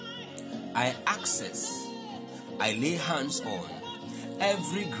 I lay hands on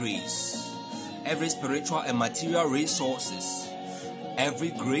every grace, every spiritual and material resources,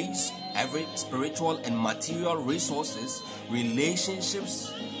 every grace, every spiritual and material resources,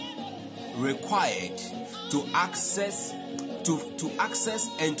 relationships required to access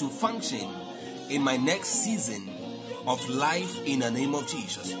and to function in my next season of life in the name of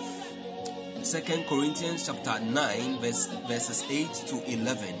Jesus. 2 Corinthians chapter 9 verses 8 to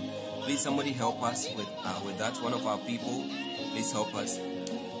 11. Please somebody help us with that. One of our people, please help us.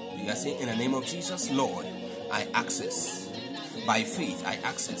 You are saying, in the name of Jesus, Lord, I access. By faith, I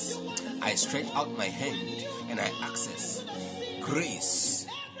access. I stretch out my hand and I access. Grace,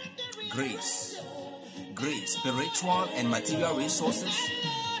 spiritual and material resources,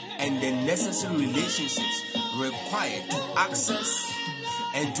 and the necessary relationships required to access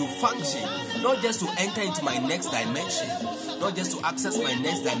and to function, not just to enter into my next dimension, not just to access my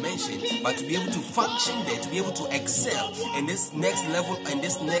next dimension, but to be able to function there, to be able to excel in this next level, in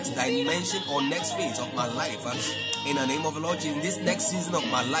this next dimension or next phase of my life. In the name of the Lord Jesus, in this next season of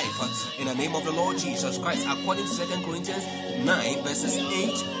my life, in the name of the Lord Jesus Christ, according to 2 Corinthians 9 verses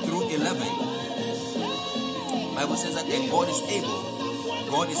 8 through 11, Bible says that, and God is able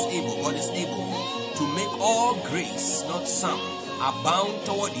to make all grace, not some, abound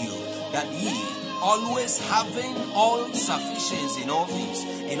toward you, that ye, always having all sufficiency in all things,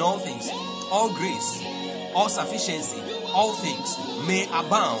 all grace, all sufficiency, all things, may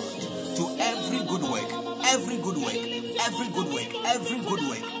abound to every good work.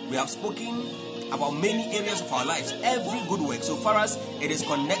 We have spoken about many areas of our lives, every good work. So far as it is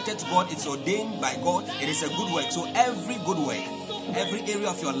connected to God, it's ordained by God, it is a good work. So every good work, every area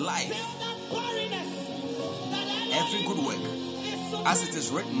of your life, every good work, as it is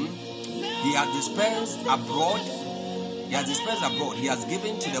written, He has dispersed abroad. He has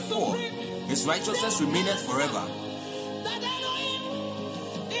given to the poor. His righteousness remaineth forever.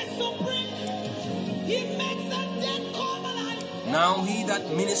 Now he that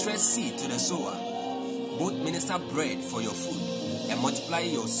ministereth seed to the sower, both minister bread for your food, and multiply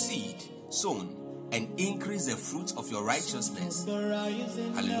your seed sown and increase the fruits of your righteousness.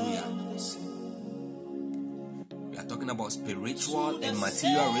 Hallelujah. We are talking about spiritual and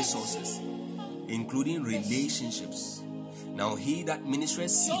material resources, including relationships. Now he that ministereth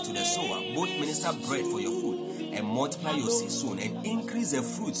seed to the sower, both minister bread for your food, and multiply your seed sown, and increase the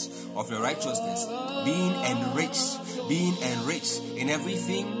fruits of your righteousness, being enriched in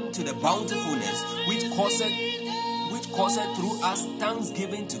everything to the bountifulness which causeth through us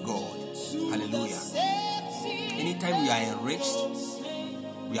thanksgiving to God. Hallelujah. Anytime we are enriched,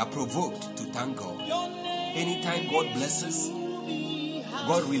 we are provoked to thank God. Anytime God blesses,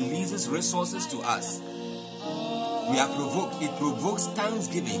 God releases resources to us, we are provoked. It provokes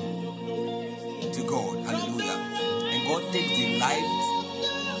thanksgiving to God. Hallelujah. And God takes delight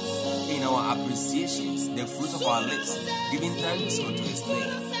in our appreciations, the fruit of our lips, giving thanks unto his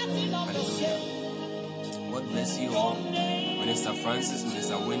name. Hallelujah. God bless you all. Minister Francis,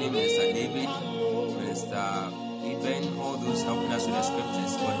 Minister Winnie, Minister David, Minister Eben, all those helping us with the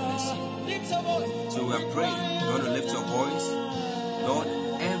scriptures. God bless you. So we are praying. You want to lift your voice? Lord,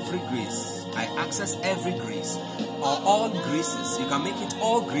 every grace, I access every grace, or all graces. You can make it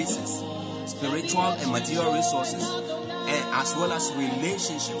all graces, spiritual and material resources, and as well as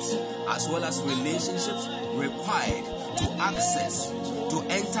relationships required to access, to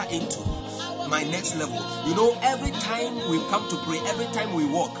enter into my next level. You know, every time we come to pray, every time we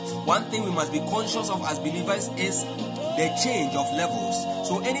walk, one thing we must be conscious of as believers is the change of levels.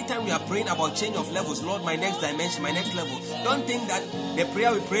 So anytime we are praying about change of levels, Lord, my next dimension, my next level, don't think that the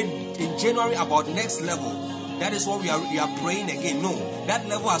prayer we prayed in January about next level, that is what we are praying again. No, that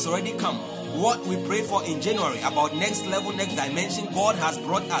level has already come. What we prayed for in January about next level, next dimension, God has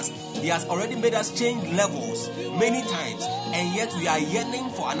brought us. He has already made us change levels many times, and yet we are yearning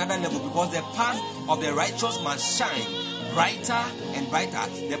for another level, because the path of the righteous must shine brighter and brighter.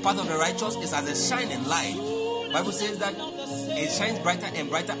 The path of the righteous is as a shining light. The Bible says that it shines brighter and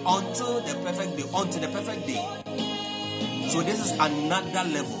brighter until the perfect day. So this is another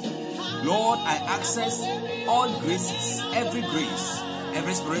level. Lord, I access all graces, every grace,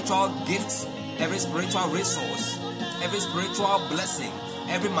 every spiritual gift, every spiritual resource, every spiritual blessing,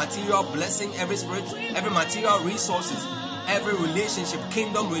 every material blessing, every material resources, every relationship,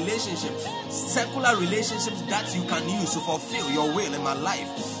 kingdom relationships, secular relationships that you can use to fulfill your will in my life,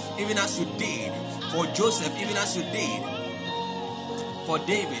 even as you did for Joseph, even as you did for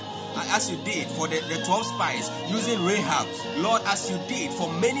David, as you did for the 12 spies using Rahab. Lord, as you did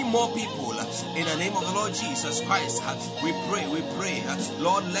for many more people, in the name of the Lord Jesus Christ, we pray,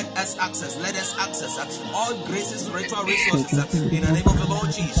 Lord, let us access all graces, spiritual resources, in the name of the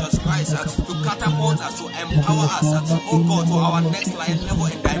Lord Jesus Christ, to catapult us, to empower us, oh God, to our next level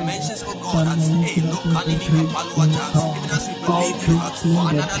and dimensions, oh God. Even as we believe you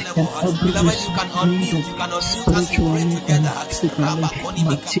for another level, beloved, you can unmute as we pray together.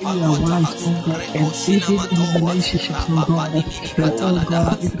 Material wise, oh God, and even in relationships, oh God, oh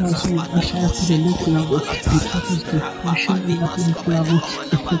God, even as we rush out to the next level, you cause us to function in that next level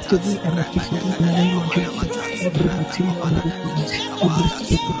effectively and efficiently in the name of Jesus. Every material resource, every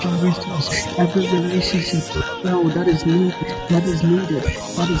spiritual resource, every relationship, oh, that is needed,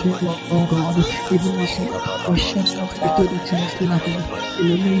 oh God, even as we rush out to the next level, in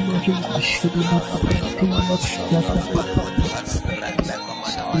the name of Jesus. Every material resource,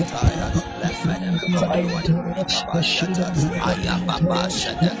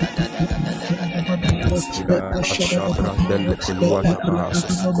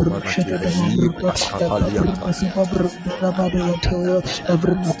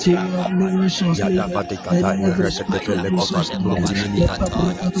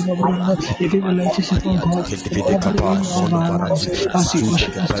 every relationship, oh God, as you usher us to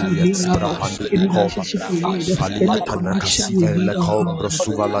a new level, any relationship we need, any connection we need, oh God,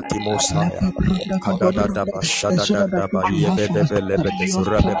 so that we can have your platform in the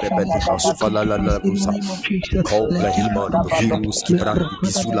name of Jesus.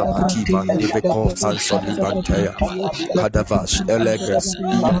 Kadavas elegres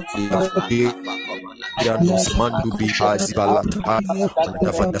Iranos mandu bihaz balata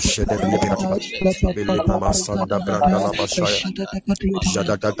davada shede bele masanda branda la bashaya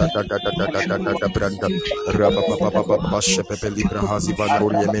jada da branda raba baba shepe libra hazivan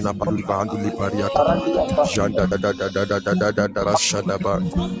yemena bali banduli pariata janda da shada ba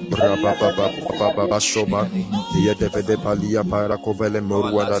raba baba shoba yedevede palia para kovele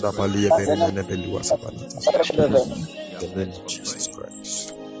morwana da palia veremene belua sabanata. In the name of Jesus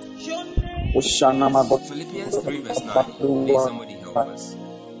Christ. Philippians 3 verse 9. Please somebody help us.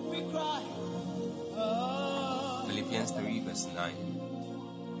 Philippians 3 verse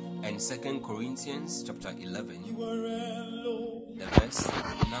 9. and 2 Corinthians chapter 11, the verse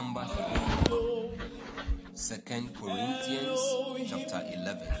number 3. 2 Corinthians chapter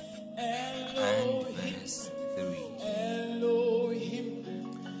 11 and verse 3.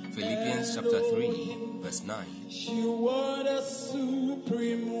 Philippians chapter 3 verse 9.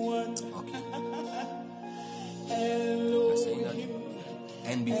 Okay. Saying that,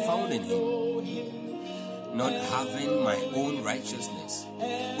 and be found in him, not having my own righteousness,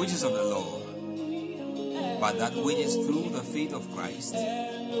 which is of the law, but that which is through the faith of Christ,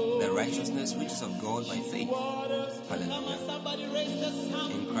 the righteousness which is of God by faith. Hallelujah.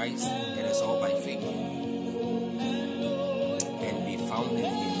 In Christ, it is all by faith. And be found in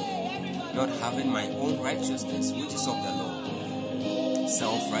him, not having my own righteousness, which is of the law,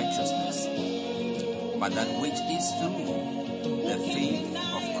 self-righteousness, but that which is through the faith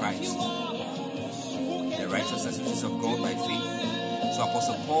of Christ, the righteousness which is of God by faith. So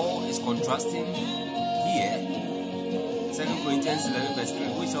Apostle Paul is contrasting here 2 Corinthians 11 verse 3.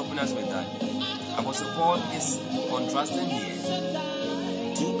 Who is helping us with that? Apostle Paul is contrasting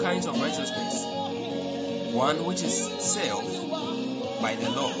here two kinds of righteousness. One which is self by the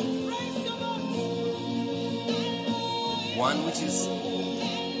law. One which is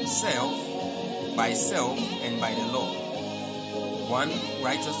self by self and by the law. One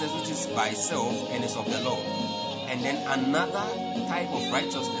righteousness which is by self and is of the law. And then another type of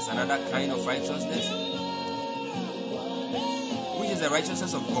righteousness, another kind of righteousness, which is the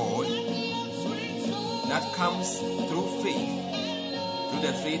righteousness of God that comes through faith, through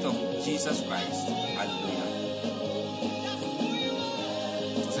the faith of Jesus Christ. Hallelujah.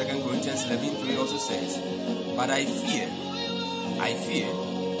 2 Corinthians 11:3 also says, but I fear,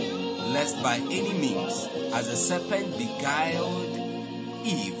 lest by any means, as the serpent beguiled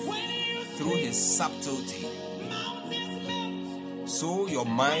Eve through his subtlety, so your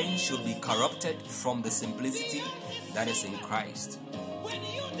mind should be corrupted from the simplicity that is in Christ.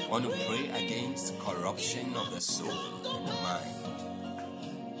 I want to pray against corruption of the soul and the mind.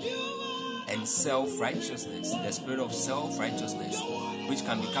 And self-righteousness, the spirit of self-righteousness, which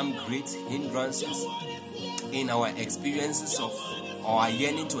can become great hindrances in our experiences of our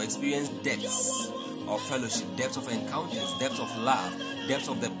yearning to experience depths of fellowship, depths of encounters, depths of love, depths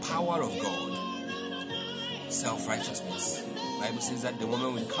of the power of God. Self-righteousness. The Bible says that the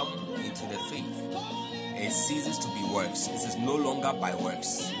moment we come into the faith, it ceases to be works. It is no longer by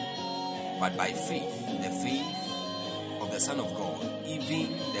works, but by faith, the faith of the Son of God,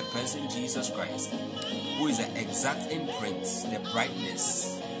 even the person Jesus Christ, who is the exact imprint, the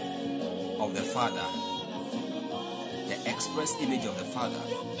brightness of the Father, the express image of the Father.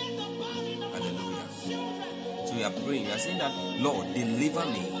 Hallelujah. So we are praying, we are saying that, Lord, deliver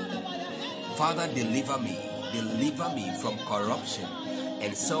me. Father, deliver me. Deliver me from corruption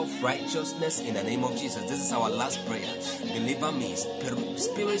and self-righteousness in the name of Jesus. This is our last prayer. Deliver me,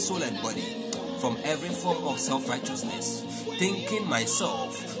 spirit, soul, and body, from every form of self-righteousness, thinking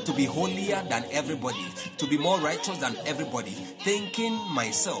myself to be holier than everybody, to be more righteous than everybody, thinking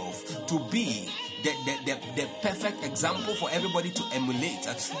myself to be the perfect example for everybody to emulate,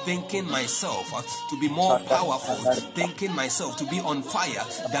 thinking myself to be more powerful, thinking myself to be on fire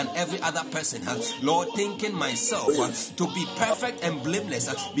than every other person, Lord, thinking myself to be perfect and blameless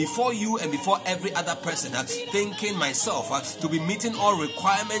before you and before every other person, thinking myself to be meeting all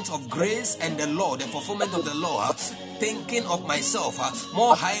requirements of grace and the law, the fulfillment of the law, thinking of myself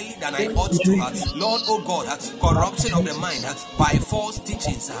more highly than I ought to. Lord, oh God, corruption of the mind by false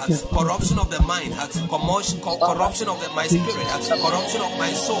teachings, corruption of the mind, corruption of my spirit, corruption of my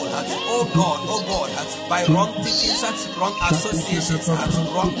soul. Oh God, by wrong teachings, wrong associations,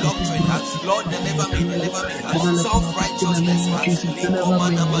 wrong doctrine. Lord, deliver me. Self-righteousness,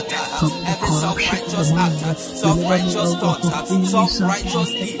 every self-righteous act, self-righteous thoughts, self-righteous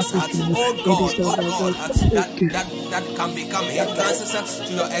deeds. Oh God, that can become hindrances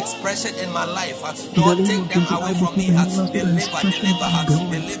to your expression in my life. Lord, take them away from me. Deliver.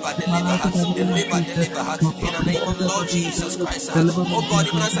 In the name of the Lord Jesus Christ. Oh God,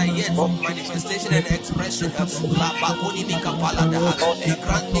 even as I yet manifestation and expression,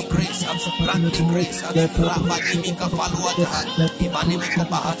 grant me grace, to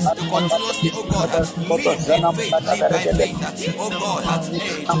continuously, oh God, live by faith, oh God, to be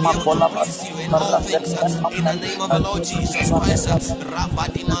able to please you in all things, in the name of the Lord Jesus Christ.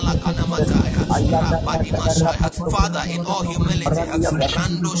 Rabadi malakana mataya. Rabadi mashaya. Father, in all humility,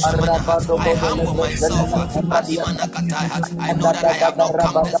 Rando Shamana, I humble myself. Adimana kataya. I know that I have not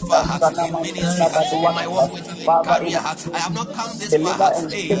come this far in ministry, in my walk with you, in Father, career. I have not come this far deliver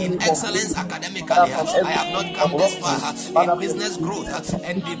and save in me from excellence evil, academically. from I every have not of come this far wrong. in Father, business growth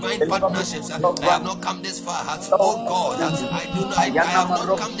and divine deliver me partnerships. from I have right. not come this far. Lord, Oh God, I Ayana have not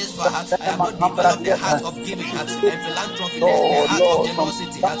Marok, come this far. I have not Makambra developed the heart Diata. of giving and philanthropy, the Lord, heart of Lord, from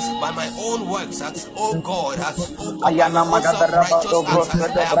generosity by my own works. Oh God, by my Ayana own Magadaraba self-righteous Dobro acts.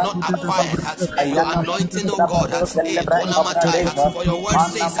 I have Sedebra, not acquired your Ayana anointing, oh God. Rabato Celebra Cabraleza, For your word Mana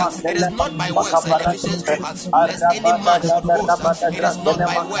says it is Maselema not by works and Ephesians 2, Caparate, lest any Arabada man should boast. Rabada It is not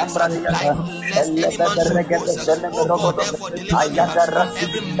by Gracelema works, Cambra like Diata, lest any man Elebeda should Regate boast. Celebra Oh God, Robodo, therefore deliver me Ayada from Rasu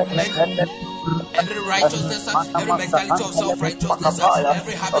every every righteousness, Mana every Masa mentality of Cantele self-righteousness, Pakapaya,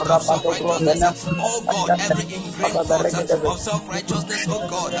 every habit of Rabado self-righteousness. Grosena, Oh God, every ingrained Ayada thought Regate. of self-righteousness. Oh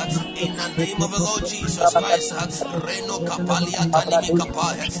God, in the name of the Lord Jesus Christ, Reno Kapalia Tanimi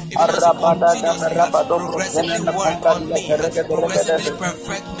Kapaya, even as you continuously, progressively work on me, progressively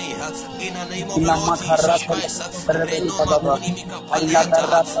perfect me, in the name of the Lord Jesus Christ, Reno Makuni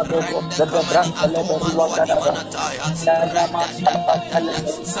Mikapaliata, Renda Kamani Atoma Luadi Manataya,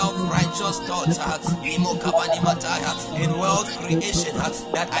 self-righteous thoughts, Nimo Kabani Mataya, in wealth creation,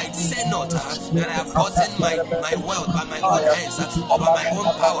 that I say not, that I have gotten my wealth by my own hands or by my own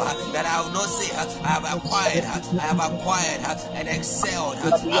power, that I will not say I have acquired and excelled,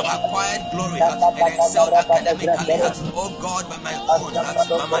 I have acquired glory and excelled academically, oh God, by my own,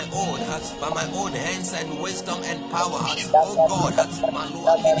 by my own hands and wisdom and power, oh God,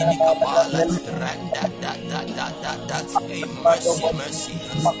 Malua Minimikapala, Randa mercy, mercy,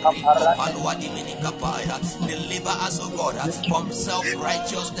 Rico Palua Diminikapaya, deliver us, oh God, from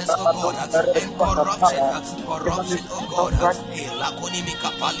self-righteousness, oh God, and corruption, oh God,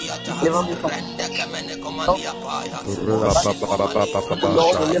 Lakunimikapaliata, Deliver me from Randa Kamene Komalia Paya,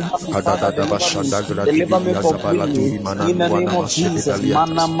 Lord, deliver me, Father, deliver me from greed. In the name of Jesus,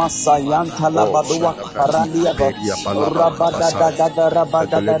 Mana Masayanta Oh, Labadua Shadabrati, Kaparandiava, Beria Palababa Rabada Basaya. Gada Let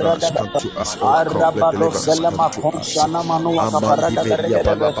Rabagada deliverance Ragada, come to us, oh God. Let Arabado deliverance come Selema to us. Konshana Manua Amandi Kaparaga Beria Regada,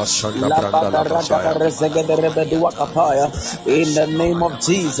 Balaba Shanda Branda Labada Ragada Lavasaya. Rezegada Rebedua Kapaya. In the name of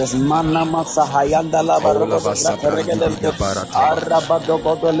Jesus, Mana Masahayanda Oh, Labarogodo Lavasa Brata Brandi Regada, Vida Barataba. Arabado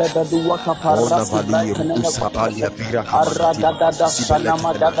Godo Lebedua Oh, Kaparaski Navali Brantanema. Rukusa Palia Vira Hamanatila. Aragada Shanama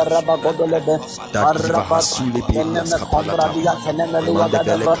Sibeletelema. Gada Rabagodolebe, Dagiva Arabada Hasule Berias Eneme Kapalata. Combradia Tenemelua Mande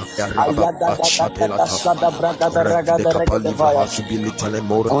Bele Gadava, Kapia Ayada Rababa Gada Shapelata. Shada Bragada Rende Ragada Kapalivra Regadevaya, Hasubili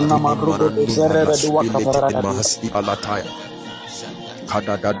Telemora Onama Dini Brugo Mananun Zerebedua Halasubili Kaparagadi, Mahasi Alataya.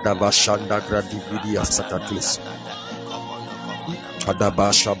 Kadadada Vashanda Gradividia Satatis.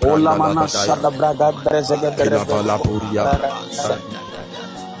 Kadabasha Branda Olamana Lavadaya. Shada Bragada Kilava Rezegaderebedua Laburia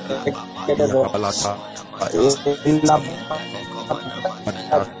Regadeve, Balata.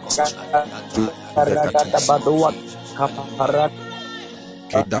 Ragada Badua Kaparagadi.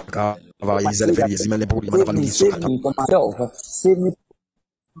 Kedaka Izaleveri Zimeleburi Manavali Save Sukata. me for myself, save me for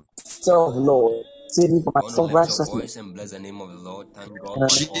myself, Lord, save me for You my want to self lift your righteousness. voice and bless the name of the Lord. Thank God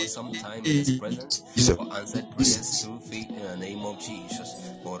for an awesome time in His presence, for answered prayers through faith in the name of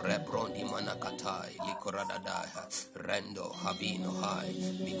Jesus. For Rebrondi Manakatai, Likoradadaya, Rendo Havino Hai,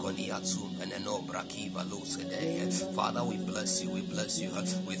 Mikoniatsu, Peneno Brakiva Lucede. Father, we bless you, we bless you.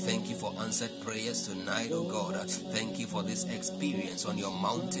 We thank you for answered prayers tonight, oh God. Thank you for this experience on your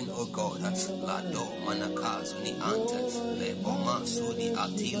mountain, oh God. Lado Manakazu ni Ante, Leboma Sudi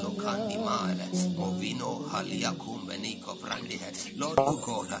Atilo Kandi Mare, Movino Halia Kumbeniko Brandi. Lord, oh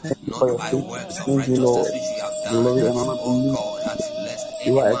God, For not your by faith, works of thank you, righteousness Lord. which we have done, Glory and honor to oh you. God, lest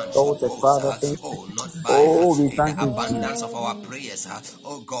You any are man should exalted, boast, Father. Thank you. not by Oh, we in the thank you, abundance Jesus. of our prayers,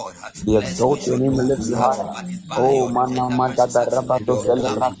 oh God, We lest we exalt your should name and lift boast, you high. but it's by Oh, your mana tender mercies magada and rabato your celebra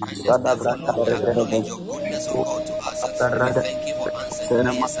loving kindness. shada Therefore, braka Lord, we regerebe. acknowledge your goodness, oh God, to us. We Raga thank you for answered cinema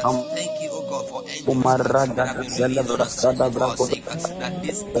prayers. kam Thank you, oh God, for angels that umaraga have been released on celebra shada assignment for our brako. sake. That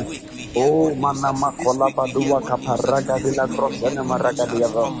this week we hear Oh, good news. mana This makola week we hear badua good news. kaparaga This vila week we hear grosene good news maraga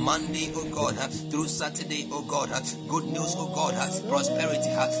diava. from Monday, oh God, through Saturday, oh God. Good news, oh God, prosperity,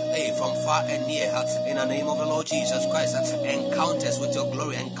 hey, from far and near, in the name of the Lord Jesus Christ. Encounters with your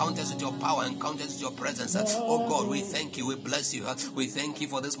glory, encounters with your power, encounters with your presence. Oh God, we thank you, we bless you. We thank you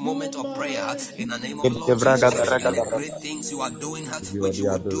for this moment of prayer in the name of the Lord Devraga Jesus raga and the raga. great things you are doing, which you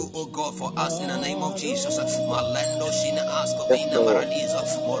will do, oh God, for us in the name of Jesus. Malendo Shina Yes, Ascovina Lord. Maradiso,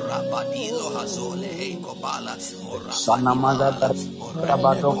 Morabadilo Hazole, Hey Kobala, Sana magada Morabadimala, Morendo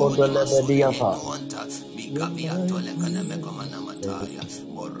rabado Koni godole Masuli, Hey bediava. Nuanta,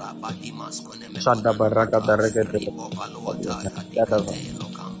 Shada baraka dareke.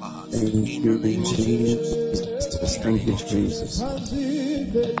 Thank you, Jesus. Thank you, Jesus.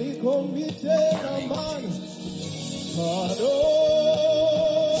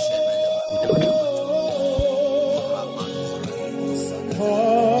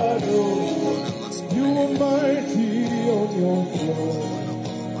 You are mighty on your throne.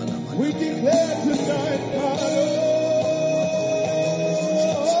 We declare tonight,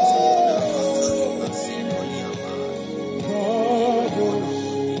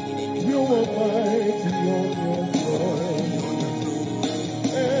 you are mighty on your throne.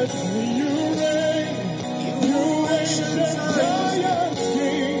 As you reign, ancient Zion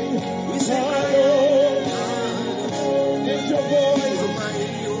King. We say, lift your voice.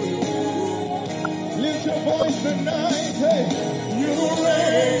 Lift your voice tonight. Hey, you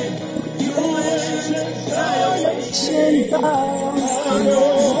reign, ancient Zion King.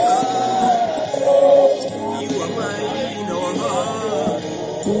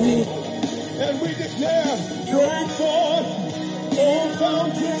 And we declare, break forth, O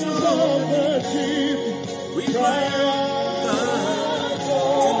fountains of the deep. We cry out,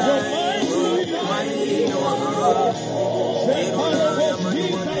 you're mighty,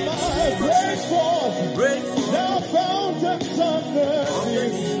 break forth, thou fountains of the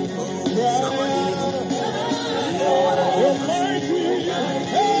deep. Cry out, you're mighty,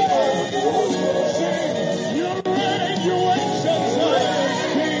 sing, you reign, you ancient Zion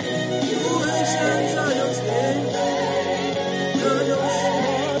King.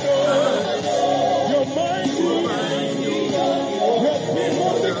 You're mighty. Your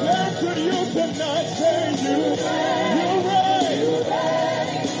people declare to you tonight, say you reign.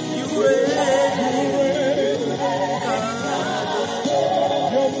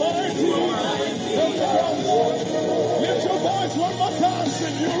 You're mighty. Lift your voice one more time,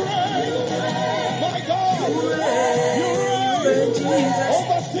 sing you reign. My God, you reign.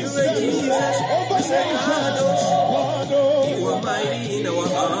 Over systems, over nations. You are mighty in our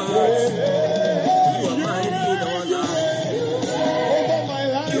hearts. You are mighty in our lives. Over my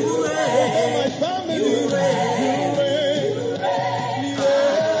life, over my family, you reign.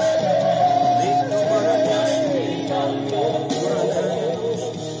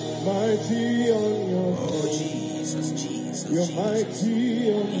 Mighty on your throne. Oh Jesus. You're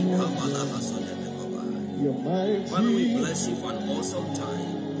mighty on your throne. You're mighty. Father, we bless you for an awesome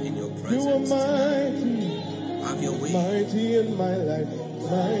time in your presence. You are mighty. Have your way. Mighty in my life.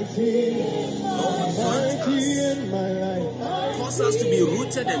 Mighty. Lord, mighty in my life. Cause us to be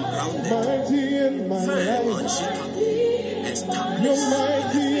rooted and grounded. Mighty in my life. Unshakable. Established. You're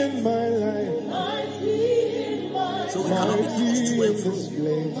mighty in my life. So we cannot be forced to and fro.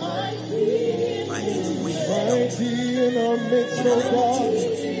 Mighty to win. Mighty in our midst, oh God.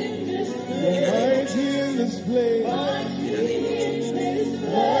 You're mighty in this place. Mighty in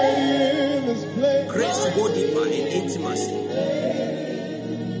this place. Grace to go deeper in intimacy.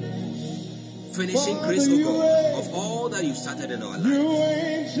 Finishing grace, oh God, of all that you started in our life. You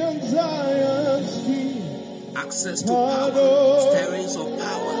ancient Zion's King. Access to power, stirrings of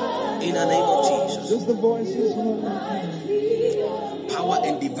power in the name of Jesus. Just the voices. Power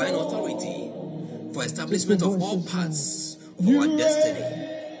and divine authority for establishment of all parts of our destiny.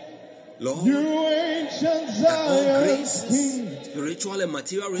 Lord, that all graces, spiritual and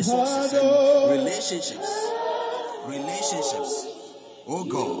material resources and relationships, oh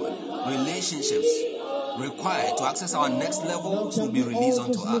God, relationships required to access our next levels will be released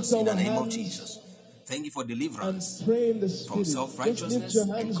unto us in the name of Jesus. Thank you for deliverance from self-righteousness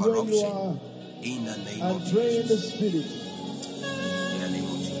and corruption in the name of Jesus. In the name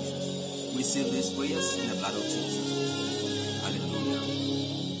of Jesus. We seal these prayers in the blood of Jesus. Hallelujah.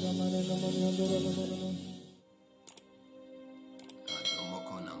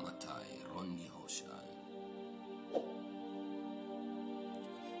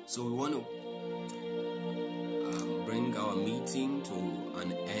 So we want to bring our meeting to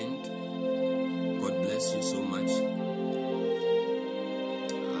an end. God bless you so much.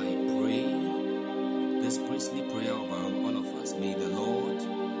 I pray this priestly prayer over all of us. May the Lord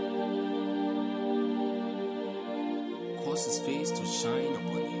cause His face to shine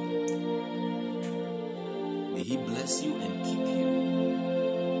upon you. May He bless you and keep you.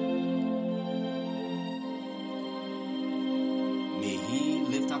 May He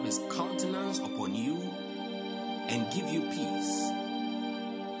lift up His countenance upon you and give you peace.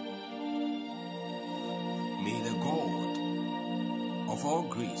 May the God of all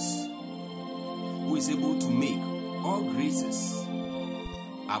grace, who is able to make all graces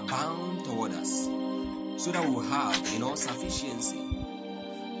abound toward us, so that we will have in all sufficiency.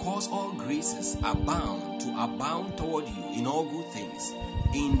 Cause all graces to abound toward you in all good things,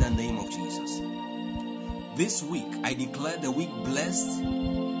 in the name of Jesus. This week, I declare the week blessed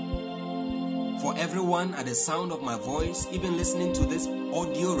for everyone at the sound of my voice, even listening to this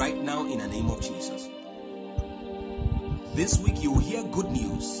audio right now, in the name of Jesus. This week, you will hear good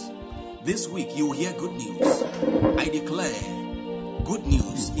news. This week, you will hear good news. I declare good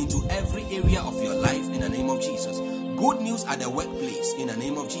news into every area of your life in the name of Jesus. Good news at the workplace in the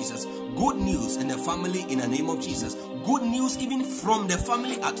name of Jesus. Good news in the family in the name of Jesus. Good news even from the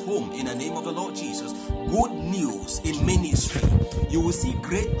family at home in the name of the Lord Jesus. Good news in ministry. You will see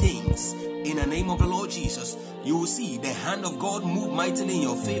great things in the name of the Lord Jesus. You will see the hand of God move mightily in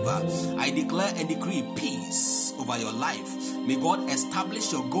your favor. I declare and decree peace over your life. May God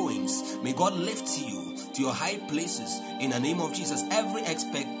establish your goings. May God lift you to your high places in the name of Jesus. Every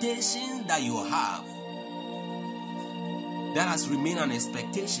expectation that you have that has remained an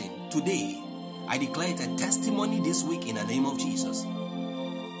expectation, today I declare it a testimony this week in the name of Jesus.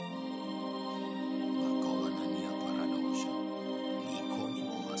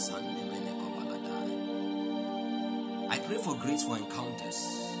 I pray for grace for encounters,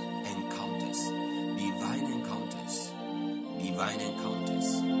 divine encounters, divine encounters, divine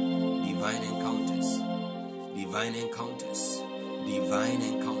encounters, divine encounters, divine encounters,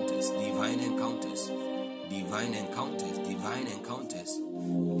 divine encounters, divine encounters, divine encounters, divine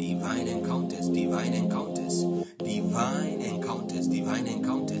encounters, divine encounters, divine encounters, divine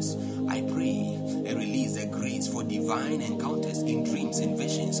encounters. I pray and release the grace for divine encounters in dreams and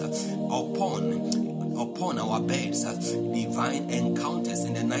visions upon our beds, divine encounters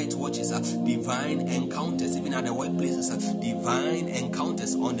in the night watches, divine encounters even at the workplaces, divine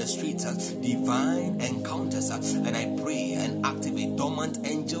encounters on the streets, divine encounters. And I pray and activate dormant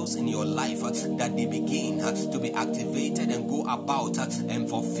angels in your life that they begin to be activated and go about and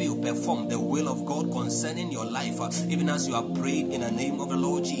perform the will of God concerning your life, even as you have prayed in the name of the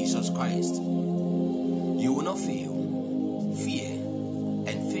Lord Jesus Christ. You will not fail. Fear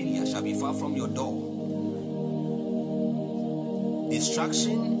and failure shall be far from your door.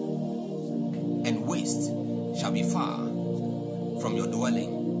 Destruction and waste shall be far from your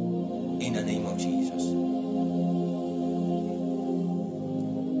dwelling in the name of Jesus.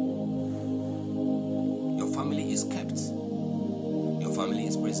 Your family is kept. Your family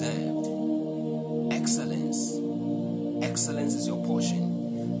is preserved. Excellence. Excellence is your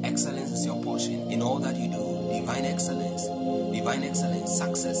portion. Excellence is your portion in all that you do. Divine excellence. Divine excellence.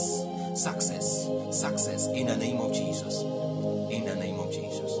 Success. Success. Success in the name of Jesus. In the name of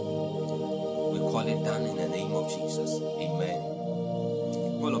Jesus. We call it done in the name of Jesus. Amen.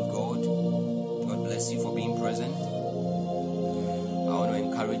 People of God, God bless you for being present. I want to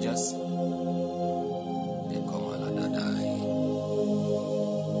encourage us. I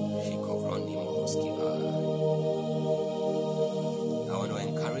want to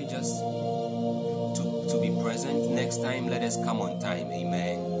encourage us to be present. Next time, let us come on time.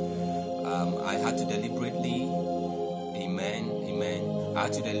 Amen. I had to deliberately I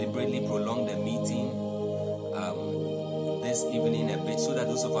had to deliberately prolong the meeting this evening a bit so that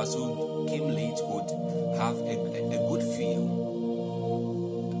those of us who came late would have a good feel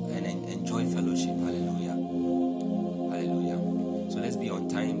and enjoy fellowship. Hallelujah. Hallelujah. So let's be on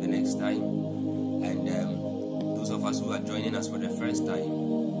time the next time. And those of us who are joining us for the first time,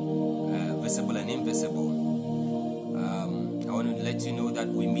 visible and invisible, I want to let you know that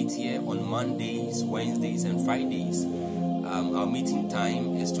we meet here on Mondays, Wednesdays, and Fridays. Our meeting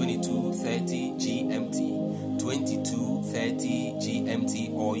time is 22:30 GMT, 22:30 GMT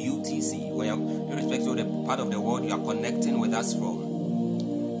or UTC, irrespective of the part of the world you are connecting with us from.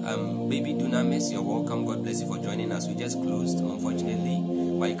 Baby Dunamis, you're welcome. God bless you for joining us. We just closed, unfortunately,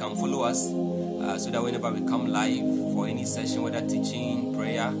 but you can follow us so that whenever we come live for any session, whether teaching,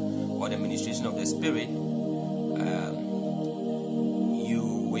 prayer, or the ministration of the Spirit, you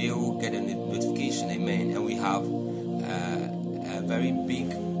will get a notification. Amen. And we have a very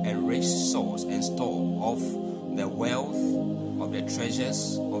big and rich source and store of the wealth of the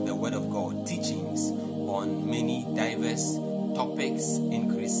treasures of the Word of God, teachings on many diverse topics in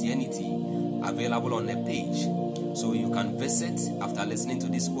Christianity available on the page. So you can visit after listening to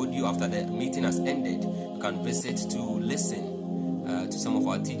this audio, after the meeting has ended, you can visit to listen to some of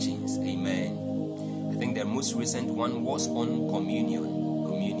our teachings. Amen. I think the most recent one was on communion.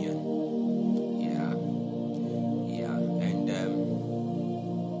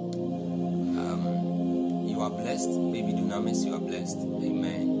 Baby Dunamis, you are blessed.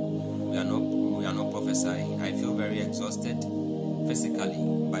 Amen. We are not prophesying. I feel very exhausted physically,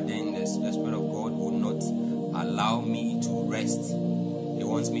 but then the Spirit of God will not allow me to rest. He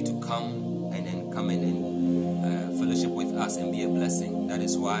wants me to come and fellowship with us and be a blessing. That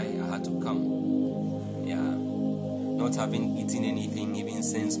is why I had to come. Yeah, not having eaten anything even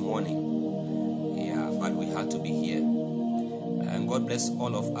since morning. Yeah, but we had to be here. And God bless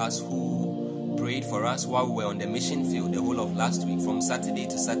all of us who prayed for us while we were on the mission field the whole of last week. From Saturday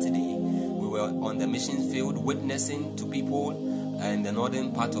to Saturday, we were on the mission field witnessing to people in the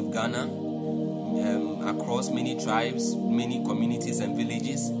northern part of Ghana, across many tribes, many communities and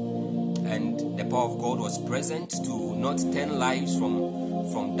villages. And the power of God was present to not turn lives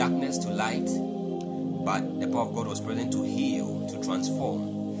from darkness to light, but the power of God was present to heal, to transform.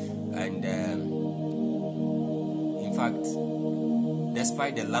 And in fact,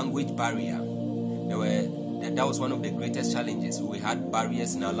 despite the language barrier, that was one of the greatest challenges. We had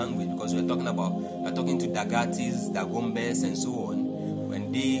barriers in our language because we're talking to Dagatis, Dagombes, and so on,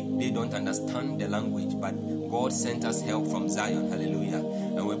 when they don't understand the language. But God sent us help from Zion, hallelujah,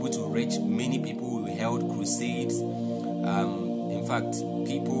 and we're able to reach many people. We held crusades. In fact,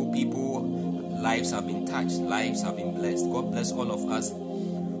 people, lives have been touched, lives have been blessed. God bless all of us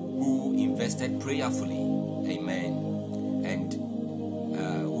who invested prayerfully, amen, and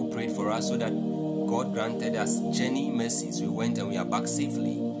who prayed for us so that God granted us journey mercies. We went and we are back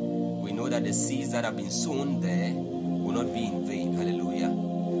safely. We know that the seeds that have been sown there will not be in vain. Hallelujah.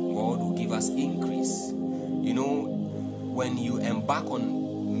 God will give us increase. You know, when you embark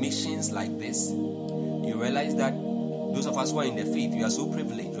on missions like this, you realize that those of us who are in the faith, we are so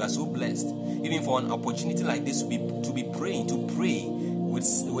privileged, we are so blessed. Even for an opportunity like this to be praying, to pray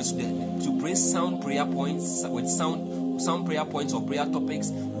to pray sound prayer points with sound prayer points or prayer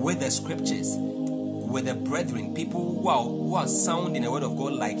topics with the scriptures, with the brethren, people who are sound in the word of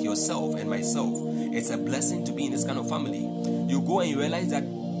God like yourself and myself. It's a blessing to be in this kind of family. You go and you realize that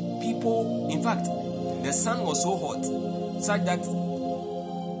people, in fact, the sun was so hot such that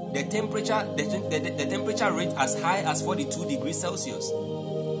the temperature reached as high as 42 degrees Celsius.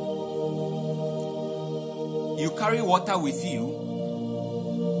 You carry water with you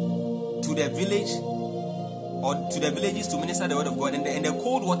to the village or to the villages to minister the word of God, and the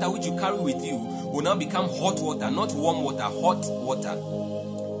cold water which you carry with you will now become hot water, not warm water, hot water.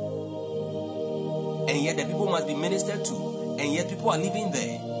 And yet the people must be ministered to, and yet people are living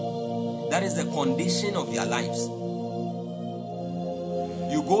there. That is the condition of their lives.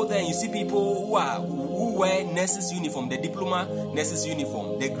 You go there and you see people who wear nurses uniform, the diploma nurses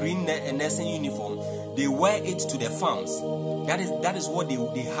uniform, the green nursing uniform. They wear it to the farms. That is what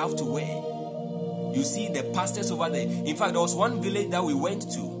they have to wear. You see the pastors over there. In fact, there was one village that we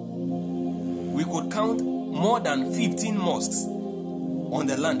went to. We could count more than 15 mosques on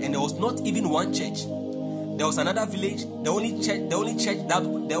the land, and there was not even one church. There was another village. The only church building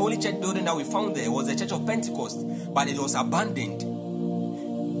that we found there was the Church of Pentecost, but it was abandoned.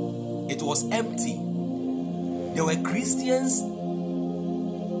 It was empty. There were Christians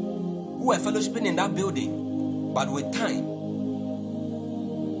who were fellowshipping in that building, but with time,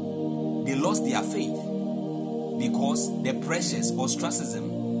 they lost their faith because the pressures, ostracism.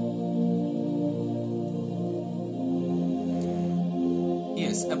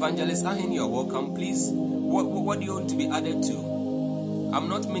 Yes, Evangelist Ahin, you're welcome. Please, what do you want to be added to? I'm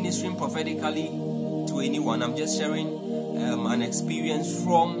not ministering prophetically to anyone. I'm just sharing an experience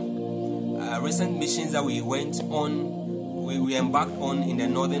from recent missions that we went on. We embarked on in the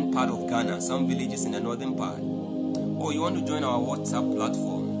northern part of Ghana, some villages in the northern part. Oh, you want to join our WhatsApp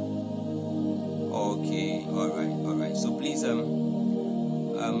platform? Okay, all right. So please,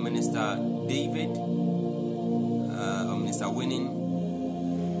 Minister David, Minister Winning,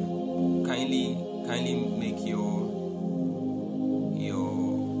 kindly make your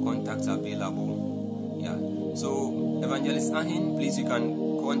contacts available. Yeah. So Evangelist Ahin, please, you can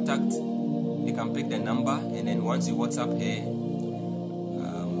contact. You can pick the number, and then once you WhatsApp here,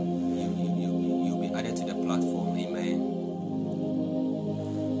 you'll be added to the platform. Amen.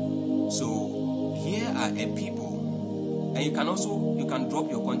 So here are a people, and you can drop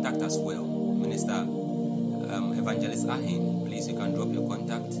your contact as well, Minister Evangelist Ahin. Please, you can drop your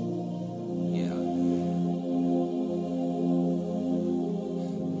contact. Yeah.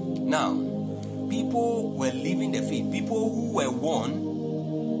 Now, people were leaving the faith. People who were won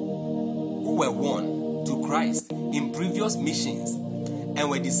to Christ in previous missions and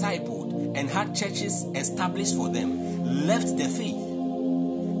were discipled and had churches established for them, left the faith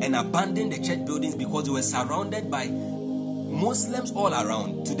and abandoned the church buildings because they were surrounded by Muslims all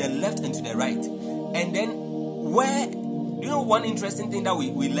around, to the left and to the right. And then one interesting thing that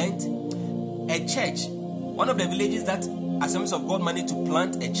we learned? A church, one of the villages that Assemblies of God managed to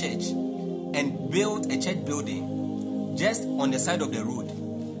plant a church, and built a church building just on the side of the road.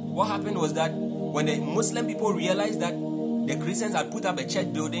 What happened was that when the Muslim people realized that the Christians had put up a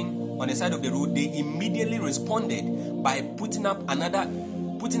church building on the side of the road, they immediately responded by putting up a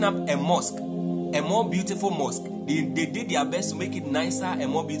mosque, a more beautiful mosque. They did their best to make it nicer and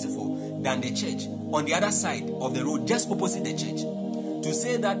more beautiful than the church on the other side of the road, just opposite the church, to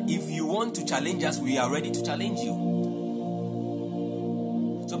say that if you want to challenge us, we are ready to challenge you.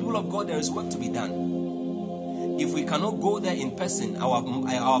 So people of God, there is work to be done. If we cannot go there in person, our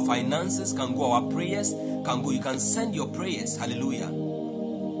finances can go, our prayers can go. You can send your prayers. Hallelujah.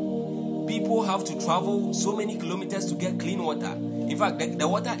 People have to travel so many kilometers to get clean water. In fact, the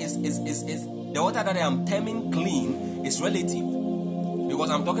water is the water that I am terming clean is relative, because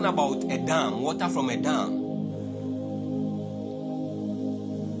I'm talking about a dam, water from a dam,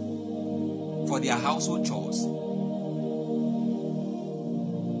 for their household chores.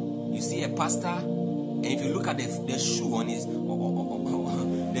 You see a pastor, and if you look at the shoe on his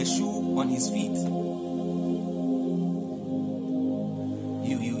the shoe on his feet,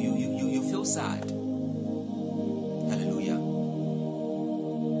 you feel sad. Hallelujah.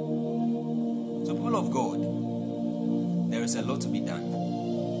 So people of God, there is a lot to be done.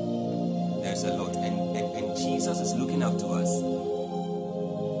 There is a lot, and Jesus is looking up to us.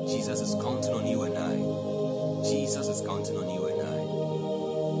 Jesus is counting on you and I. Jesus is counting on you and I.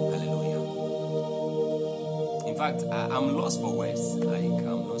 Hallelujah. In fact, I'm lost for words.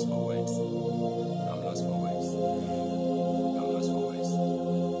 I'm lost for words. I'm lost for words. I'm lost for words.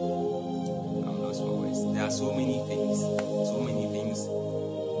 I'm lost for words. There are so many things. So many things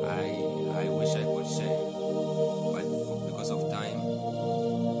I wish I could share. But because of time.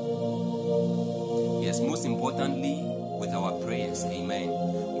 Yes, most importantly, with our prayers. Amen.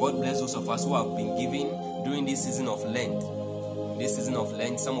 God bless those of us who have been giving during this season of Lent. This season of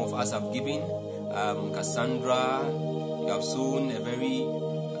Lent, some of us have given. Cassandra, you have sown a very...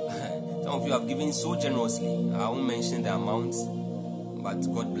 some of you have given so generously. I won't mention the amounts, but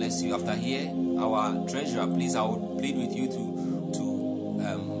God bless you. After here, our treasurer, please, I would plead with you to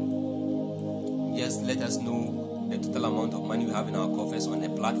just let us know the total amount of money we have in our coffers on the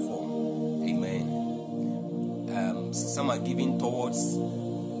platform. Amen. Some are giving towards...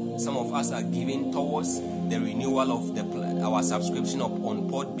 Some of us are giving towards the renewal of our subscription on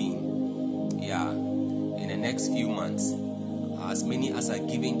Podbean. Yeah, in the next few months, as many as are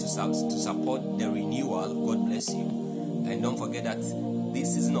giving to support the renewal. God bless you. And don't forget that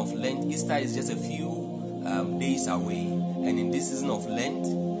this season of Lent, Easter is just a few days away. And in this season of Lent,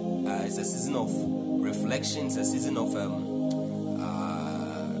 it's a season of reflection. It's a season of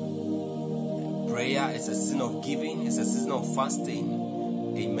prayer. It's a season of giving. It's a season of fasting.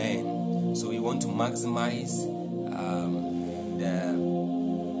 Amen. So we want to maximize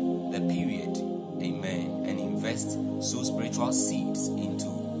the period, amen, and invest sow spiritual seeds into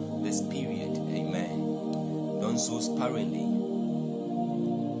this period, amen. Don't sow sparingly.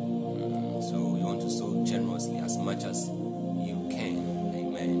 So we want to sow generously as much as you can,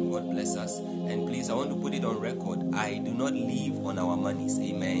 amen. God bless us. And please, I want to put it on record, I do not live on our monies,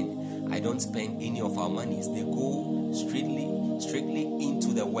 amen. I don't spend any of our monies. They go strictly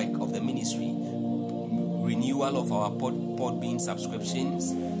into the work of the ministry. Renewal of our Podbean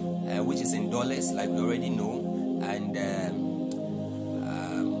subscriptions, which is in dollars, like we already know, and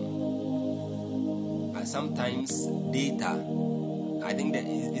sometimes data. I think that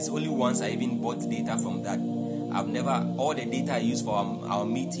it's only once I even bought data from that. I've never, all the data I use for our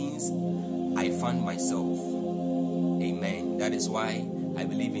meetings, I fund myself. Amen. That is why I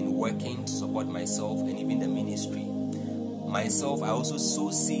believe in working to support myself and even the ministry. Myself, I also sow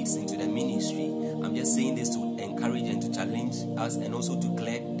seeds into the ministry. I'm just saying this to encourage and to challenge us and also to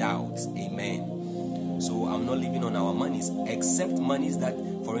clear doubts. Amen. So I'm not living on our monies, except monies that,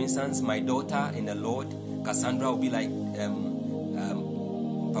 for instance, my daughter in the Lord, Cassandra, will be like,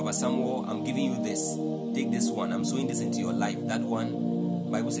 Papa Samuel, I'm giving you this. Take this one. I'm sowing this into your life. That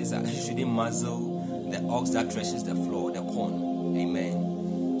one, Bible says that you shouldn't muzzle the ox that threshes the floor, the corn.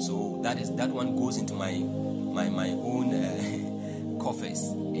 Amen. So that one goes into my own coffers.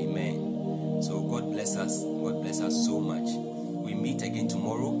 Amen. So God bless us. God bless us so much. We meet again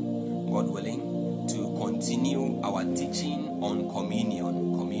tomorrow, God willing, to continue our teaching on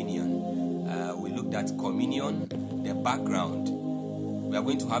communion. We looked at communion, the background. We are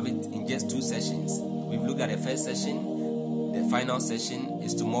going to have it in just 2 sessions. We've looked at the first session. The final session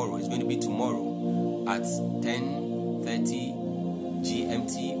is tomorrow. It's going to be tomorrow at 10:30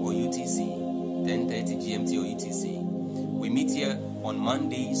 GMT or UTC. 10:30 GMT or UTC. We meet here on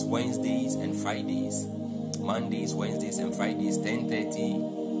Mondays, Wednesdays, and Fridays. Mondays, Wednesdays, and Fridays,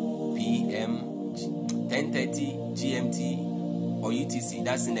 10:30 p.m. GMT or UTC.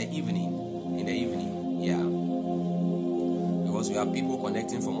 That's in the evening. Yeah. Because we have people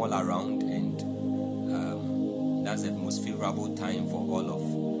connecting from all around, and that's the most favorable time for all of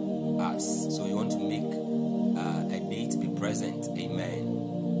us. So we want to make a date be present.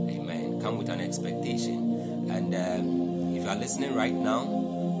 Amen. Come with an expectation. And if you are listening right now,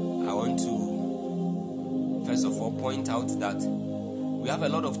 I want to first of all point out that we have a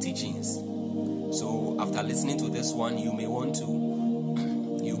lot of teachings. So after listening to this one, you may want to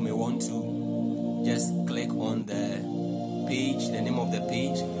just click on the page, the name of the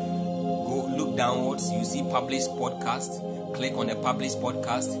page. Go look downwards, you see published podcast. Click on the published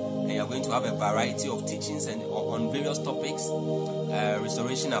podcast, and you're going to have a variety of teachings and on various topics: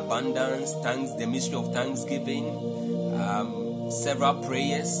 restoration, abundance, the mystery of thanksgiving, several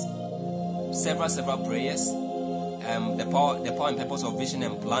prayers, the power and purpose of vision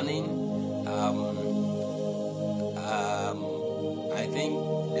and planning. I think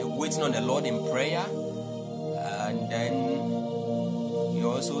the waiting on the Lord in prayer, and then you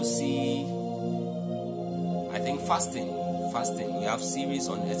also see, I think, fasting. We have a series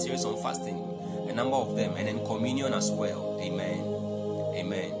on fasting, a number of them, and then communion as well. Amen.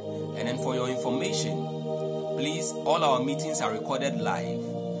 And then for your information, please, all our meetings are recorded live.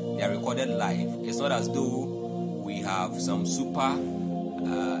 They are recorded live. It's not as though we have some super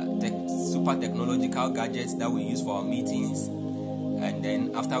technological gadgets that we use for our meetings, and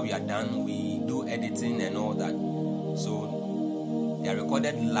then after we are done, we do editing and all that. So they are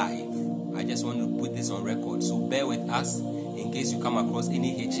recorded live. I just want to put this on record. So bear with us in case you come across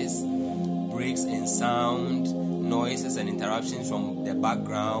any hitches, breaks in sound, noises and interruptions from the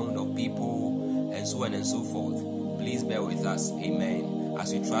background of people, and so on and so forth. Please bear with us. Amen.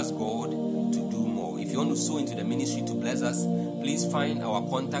 As we trust God to do more. If you want to sow into the ministry to bless us, please find our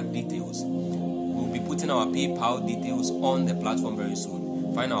contact details. We'll be putting our PayPal details on the platform very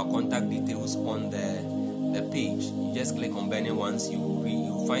soon. Find our contact details on the page. You just click on burning once,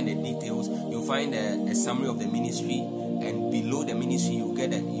 you'll find the details. You'll find a summary of the ministry, and below the ministry you'll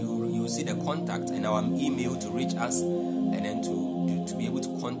see the contact and our email to reach us, and then to be able to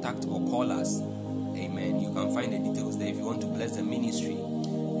contact or call us. Amen. You can find the details there if you want to bless the ministry,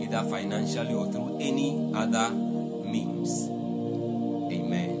 either financially or through any other means.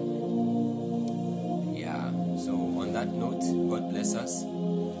 Amen. Yeah. So on that note, God bless us.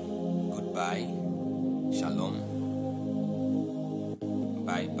 Goodbye. Shalom.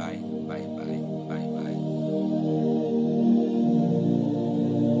 Bye.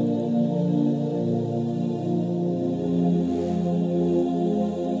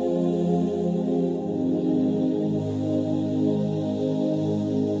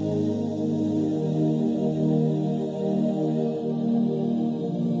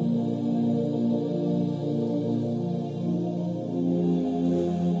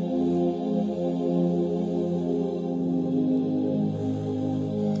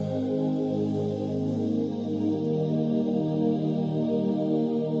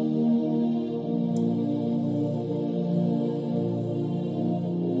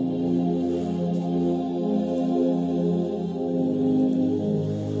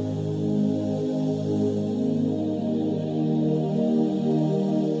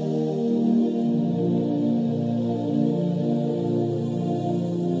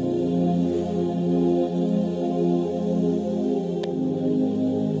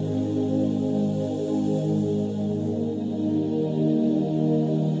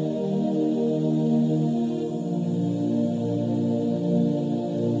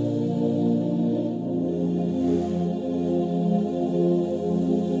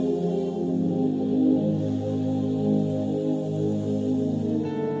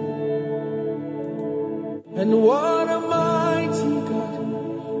 And what a mighty God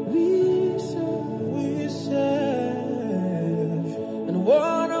we serve. And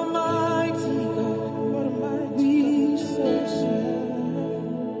what a mighty God we serve.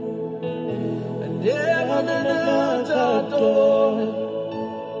 And heaven and earth adore,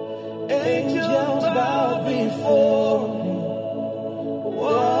 angels bow before.